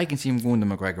he go. is. I can see him going the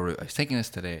McGregor route. I was thinking this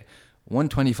today: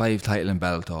 125 title in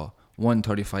Bellator,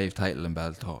 135 title in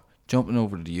Bellator, jumping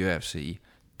over to the UFC,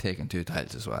 taking 2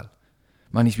 titles as well.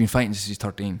 Man, he's been fighting since he's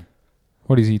 13.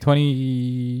 What is he,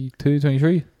 22,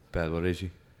 23? Bell, what is he?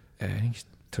 I think he's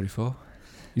 34.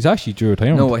 He's actually Drew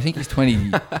retirement. No, I think he's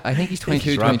 20. I think he's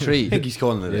 22, I 23. think he's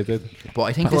calling it. But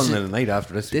I think Calling this it a is night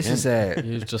after this. this weekend.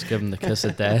 You just give him the kiss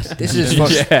of death. this is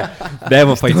first.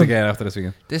 Never fights again after this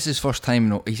weekend. This is first time.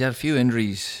 No, he's had a few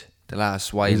injuries the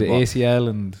last while. He's an but, ACL,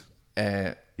 and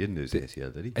He didn't do his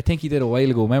ACL, did he? I think he did a while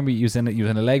ago. Remember, he was in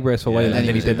a leg brace for a while, and then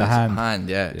he was did in the his hand.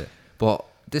 Yeah. Yeah. But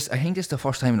I think this is the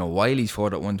first time in a while he's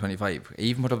fought at 125. He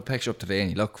even put up a picture up today, and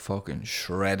he looked fucking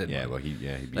shredded. Yeah, man. well, he'd be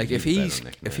Like if even he's better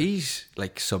next if night. he's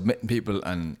like submitting people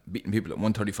and beating people at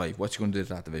 135, what's he going to do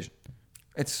to that division?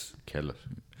 It's kill it.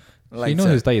 So you know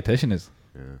who his dietitian is?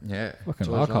 yeah. Fucking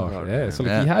George Lockhart. Lockhart, Yeah, yeah. so like,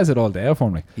 Yeah. he has it all there for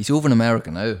me. He's over in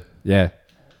America now. Yeah.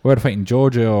 We're fighting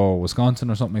Georgia or Wisconsin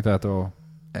or something like that, or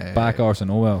back arse and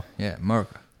Owell. Yeah,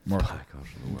 America. But,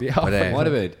 But, What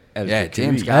about El Yeah, Kikui?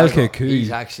 James El Gallagher. Kikui.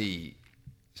 He's actually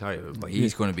sorry, but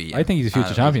he's going to be. I think he's a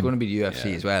future champion. He's going to be the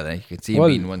UFC as well. You could see him well,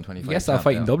 being he 125. gets that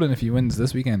fight in Dublin if he wins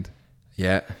this weekend.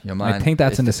 Yeah, your man. I think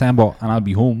that's in December, and I'll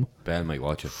be home. Bell might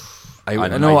watch it. I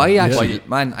might- actually, But-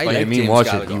 man, I but like mean, James watch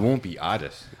Gallagher. it. He won't be at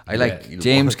it. I like He'll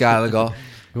James watch it. Gallagher,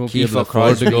 He won't be able to Kiefer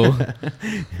afford to Crosby. go.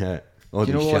 Yeah. Do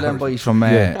you know all them boys from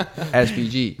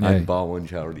SPG? Yeah. And Bar One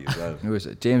charity as well. Who is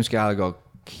it? James Gallagher,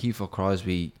 Kiefer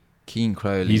Crosby, Keane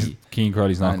Crowley, Keane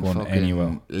Crowley's not and going fucking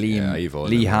anywhere. Yeah, you've all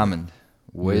Lee them. Hammond,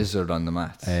 wizard on the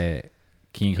mats.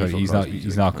 Keane Crowley, Kiefer he's not. Crosby's He's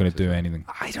really not going to talented. do anything.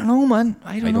 I don't know, man.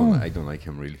 I don't know. I don't like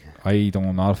him really.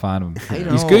 I'm not a fan of him. I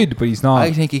don't He's know. good, but he's not.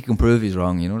 I think he can prove he's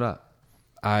wrong. You know that?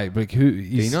 Like who? Did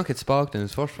he He's, not get sparked in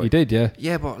his first fight? he did, yeah.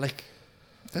 Yeah, but like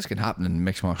this can happen in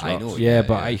mixed martial I arts. know. Yeah,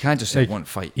 but You can't just say like, one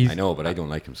fight. he's- I know, but I don't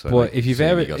like him. So I But like if you've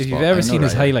saying ever he got if you've sparked. ever I know seen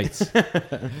his that, highlights,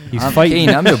 he's I'm fighting. Keane,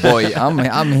 I'm the boy.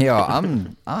 I'm here.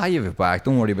 I have it back.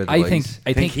 Don't worry about the I boys. think.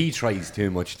 I think he tries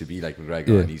too much to be like McGregor,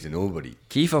 Yeah. and he's a nobody.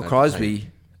 Kiefer At the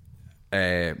Crosby.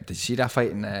 Did you see that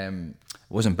fight in? It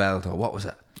wasn't Bellator. What was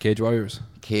it? Cage Warriors.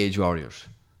 Cage Warriors.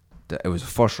 It was the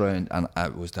first round, and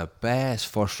it was the best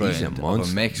first He's a round of a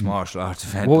monster. mixed martial arts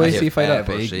event What I is he have fight at?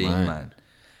 ever Big, seen, man. man.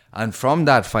 And from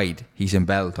that fight, he's in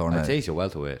Bellator now. I'd say he's a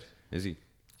welterweight. Is he?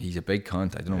 He's a big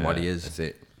cunt. I don't know what he is. That's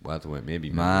it. Welterweight,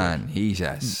 maybe. Man, he's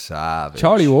a savage.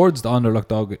 Charlie Ward's the underlooked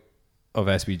dog of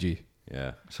SBG.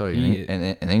 Yeah. Sorry, He-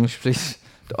 in English, please.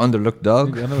 The underlooked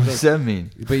dog. The underlooked What does that mean?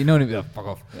 But you know what I mean? Oh, fuck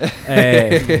off.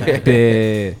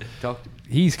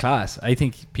 He's class. I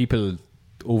think people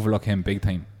overlook him big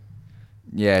time.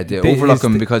 Yeah, they They- overlook is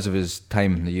him the- because of his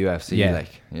time in the UFC. Yeah.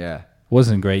 Like, yeah.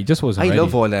 Wasn't great. Just wasn't I ready.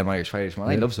 love all them Irish fighters, man.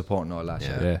 I love supporting all that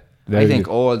shit. Yeah. I Very think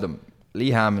good. all of them,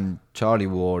 Lee Hammond, Charlie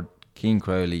Ward, Keane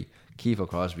Crowley, Kiefer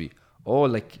Crosby, all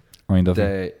like Mind of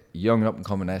the young up and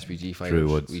coming SPG fighters. True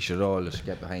Woods. We should all just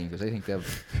get behind because I think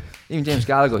they've even James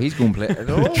Gallagher, he's going to play. They're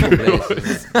all going to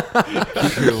play.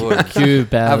 True Woods. Q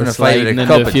Bell Having a fight sliding with a into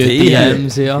cup a of few tea.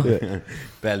 DMs here.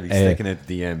 Bell be sticking at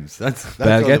DMs. That's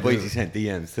Bell, all the get- boys he sent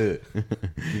DMs to.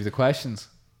 Give the questions.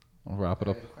 I'll wrap it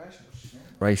up.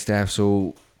 Right, Steph.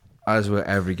 So, as with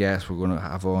every guest, we're going to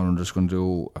have on. I'm just going to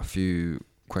do a few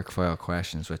quick fire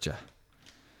questions with you.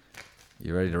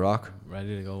 You ready to rock?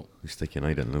 Ready to go. We stick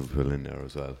United and Liverpool in there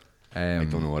as well. I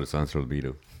don't know what its answer will be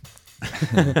though.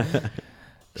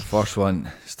 The first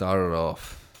one started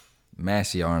off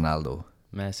Messi or Ronaldo,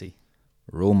 Messi.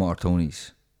 Roma or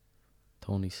Tony's.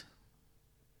 Tony's.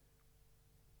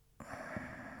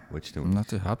 Which I'm Tony? not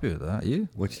too happy with that. You?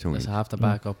 Which Tony? Just have to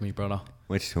back up me, brother.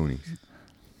 Which Tony's?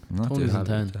 I'm not Tony's too in happy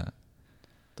town. with that.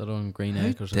 They're on Green How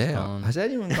Acres. It's dare- gone. Has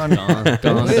anyone gone? Gone wait, a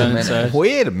down minute. south.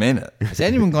 Wait a minute. Has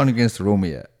anyone gone against Roma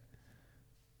yet?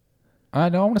 I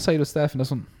know. I want to side with Steph in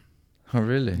this one. Oh,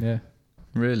 really? Yeah.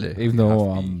 Really? Even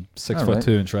though have to be. I'm 6'2" Alright.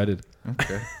 and shredded.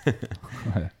 Okay.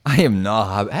 I am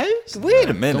not happy. How? Wait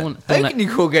a minute. Don't How let- can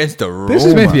you go against the Roma? This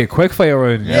is meant to be a quick fire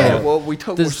round. Yeah, No. well, we're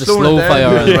This is the slowing slow it down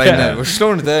fire round. right Yeah. now. We're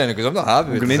slowing it down because I'm not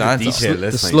happy with Going this into answer. detail The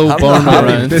this slow night. I'm not burner happy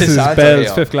round. with This is answer Bell's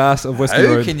here. fifth glass of whiskey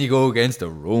How round. can you go against the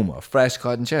Roma? Fresh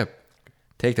cotton chip.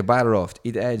 Take the batter off.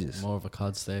 Eat the edges. More of a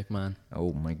cod steak, man.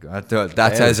 Oh my god.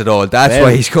 That says it all. That's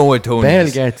why he's going with Tony. Bell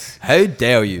gets How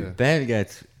dare you? Bell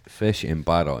gets fish in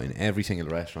batter in every single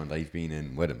restaurant I've been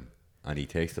in with him, and he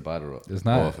takes the batter off It's off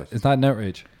not. it. It's not an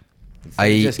outrage. I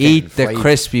of just eat getting the fried-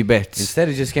 crispy bits. Instead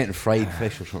of just getting fried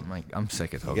fish or something. Like, I'm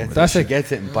sick of talking Gets about that's this. it.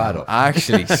 Gets it in batter.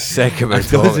 Actually sick of it.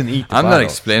 Doesn't eat the I'm not batter.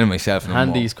 explaining myself no Hand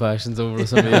more. these questions over to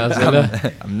somebody else. will ya?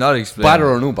 I'm not explaining. Batter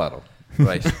or no batter?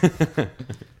 Right.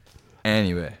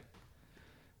 Anyway,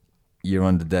 you're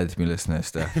on the dead to me listener,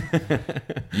 Steph.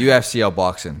 UFC or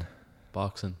boxing?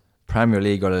 Boxing. Premier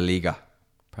League or La Liga?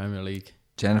 Premier League.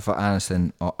 Jennifer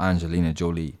Aniston or Angelina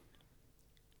Jolie?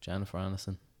 Jennifer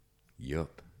Aniston.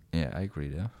 Yup. Yeah, I agree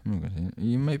there. I'm not gonna say-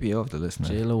 You might be off the listener.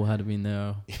 J-Lo had been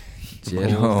there.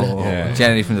 J-Lo. Yeah.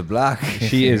 Jenny from the Block.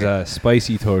 She is a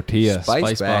spicy tortilla. Spice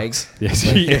Spice bags. box. Yes,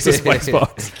 she is a spice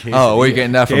box. Oh, we're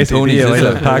getting that from Tony's. Quesadilla, is I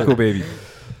it? love taco, baby.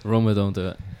 Roma don't do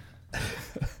it.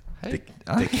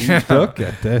 Look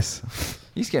at this.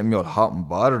 He's getting me all hot and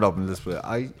bothered up in this place.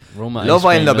 Roma Love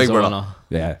ice Island cream or Big is Brother? on a-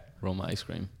 Yeah. Roma ice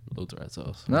cream. Loads of red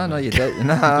sauce. No, you don't.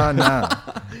 No.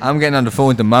 I'm getting on the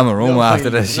phone to Mama Roma after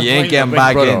this. She ain't getting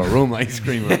back in. Room ice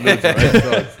cream.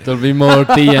 There'll be more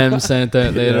DMs sent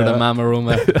out later than Mama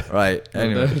Roma. Right,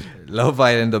 anyway. Love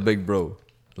Island or Big Bro?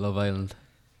 Love Island.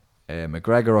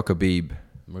 McGregor or Khabib?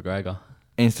 McGregor.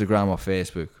 Instagram or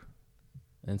Facebook?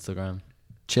 Instagram.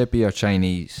 Chippy or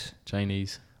Chinese?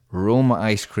 Chinese. Roma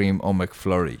ice cream or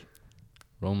McFlurry?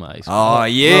 Roma ice cream. Oh,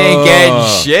 you ain't getting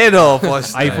shit off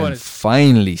us. I thought And it-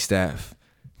 finally, Steph,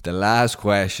 the last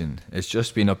question has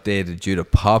just been updated due to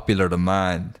popular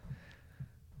demand.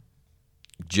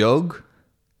 Jug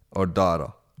or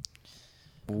Dada?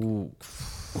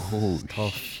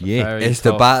 Tough. shit. Very It's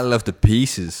the tough. battle of the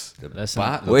pieces. Listen,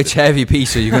 Which heavy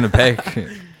piece are you going to pick?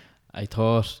 I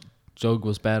thought Jug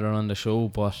was better on the show,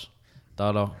 but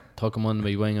Dada took him under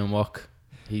my wing and walk.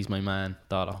 He's my man,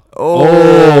 Dada.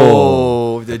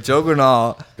 Oh, the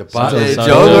juggernaut. The battle-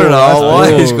 juggernaut.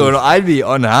 What Oh. is going on? I'd be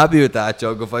unhappy with that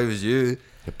jug if I was you.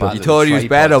 battle You thought of he was tripods.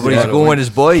 better, but he's Yeah, going with his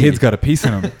boy. Kid's got a piece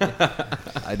in him.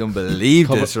 I don't believe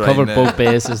this right Covered now. both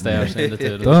bases there. Send it to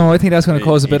Don't them. know. I think that's going to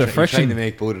cause a bit of He's trying to friction.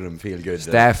 make both of them feel good.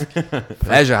 Steph,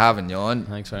 pleasure having you on.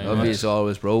 Thanks very Love much. you as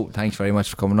always, bro. Thanks very much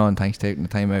for coming on. Thanks for taking the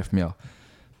time out from your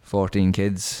 14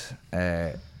 kids.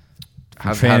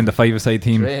 Training the five-a-side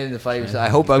team. Training the five. I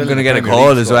hope I'm Still going to in get a Premier call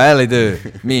League as squad. well. I do.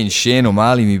 Me and Shane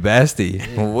O'Malley, me bestie.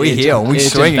 We here and we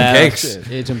Agent swinging Bell. kicks.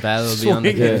 Agent Bell will be on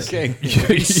the case.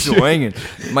 We swinging.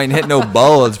 Might hit no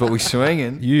balls, but we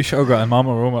swinging. You sugar and Mama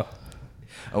Roma.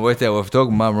 And with that, if we're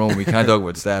talking about Rome, we can't talk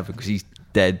about Steph because he's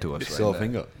dead to us. Sore Right now.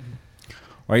 finger.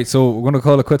 Right, so we're going to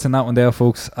call it quits on that one there,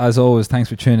 folks. As always, thanks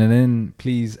for tuning in.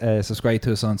 Please subscribe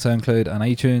to us on SoundCloud and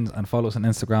iTunes, and follow us on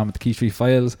Instagram at the Key Street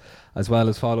Files, as well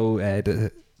as follow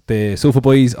the Sofa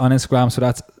Boys on Instagram. So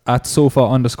that's at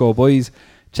sofa_boys.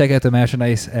 Check out the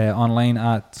merchandise online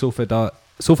at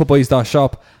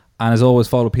sofaboys.shop. And as always,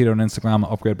 follow Peter on Instagram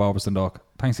at Upgrade Barbers Dundalk.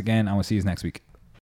 Thanks again, and we'll see you next week.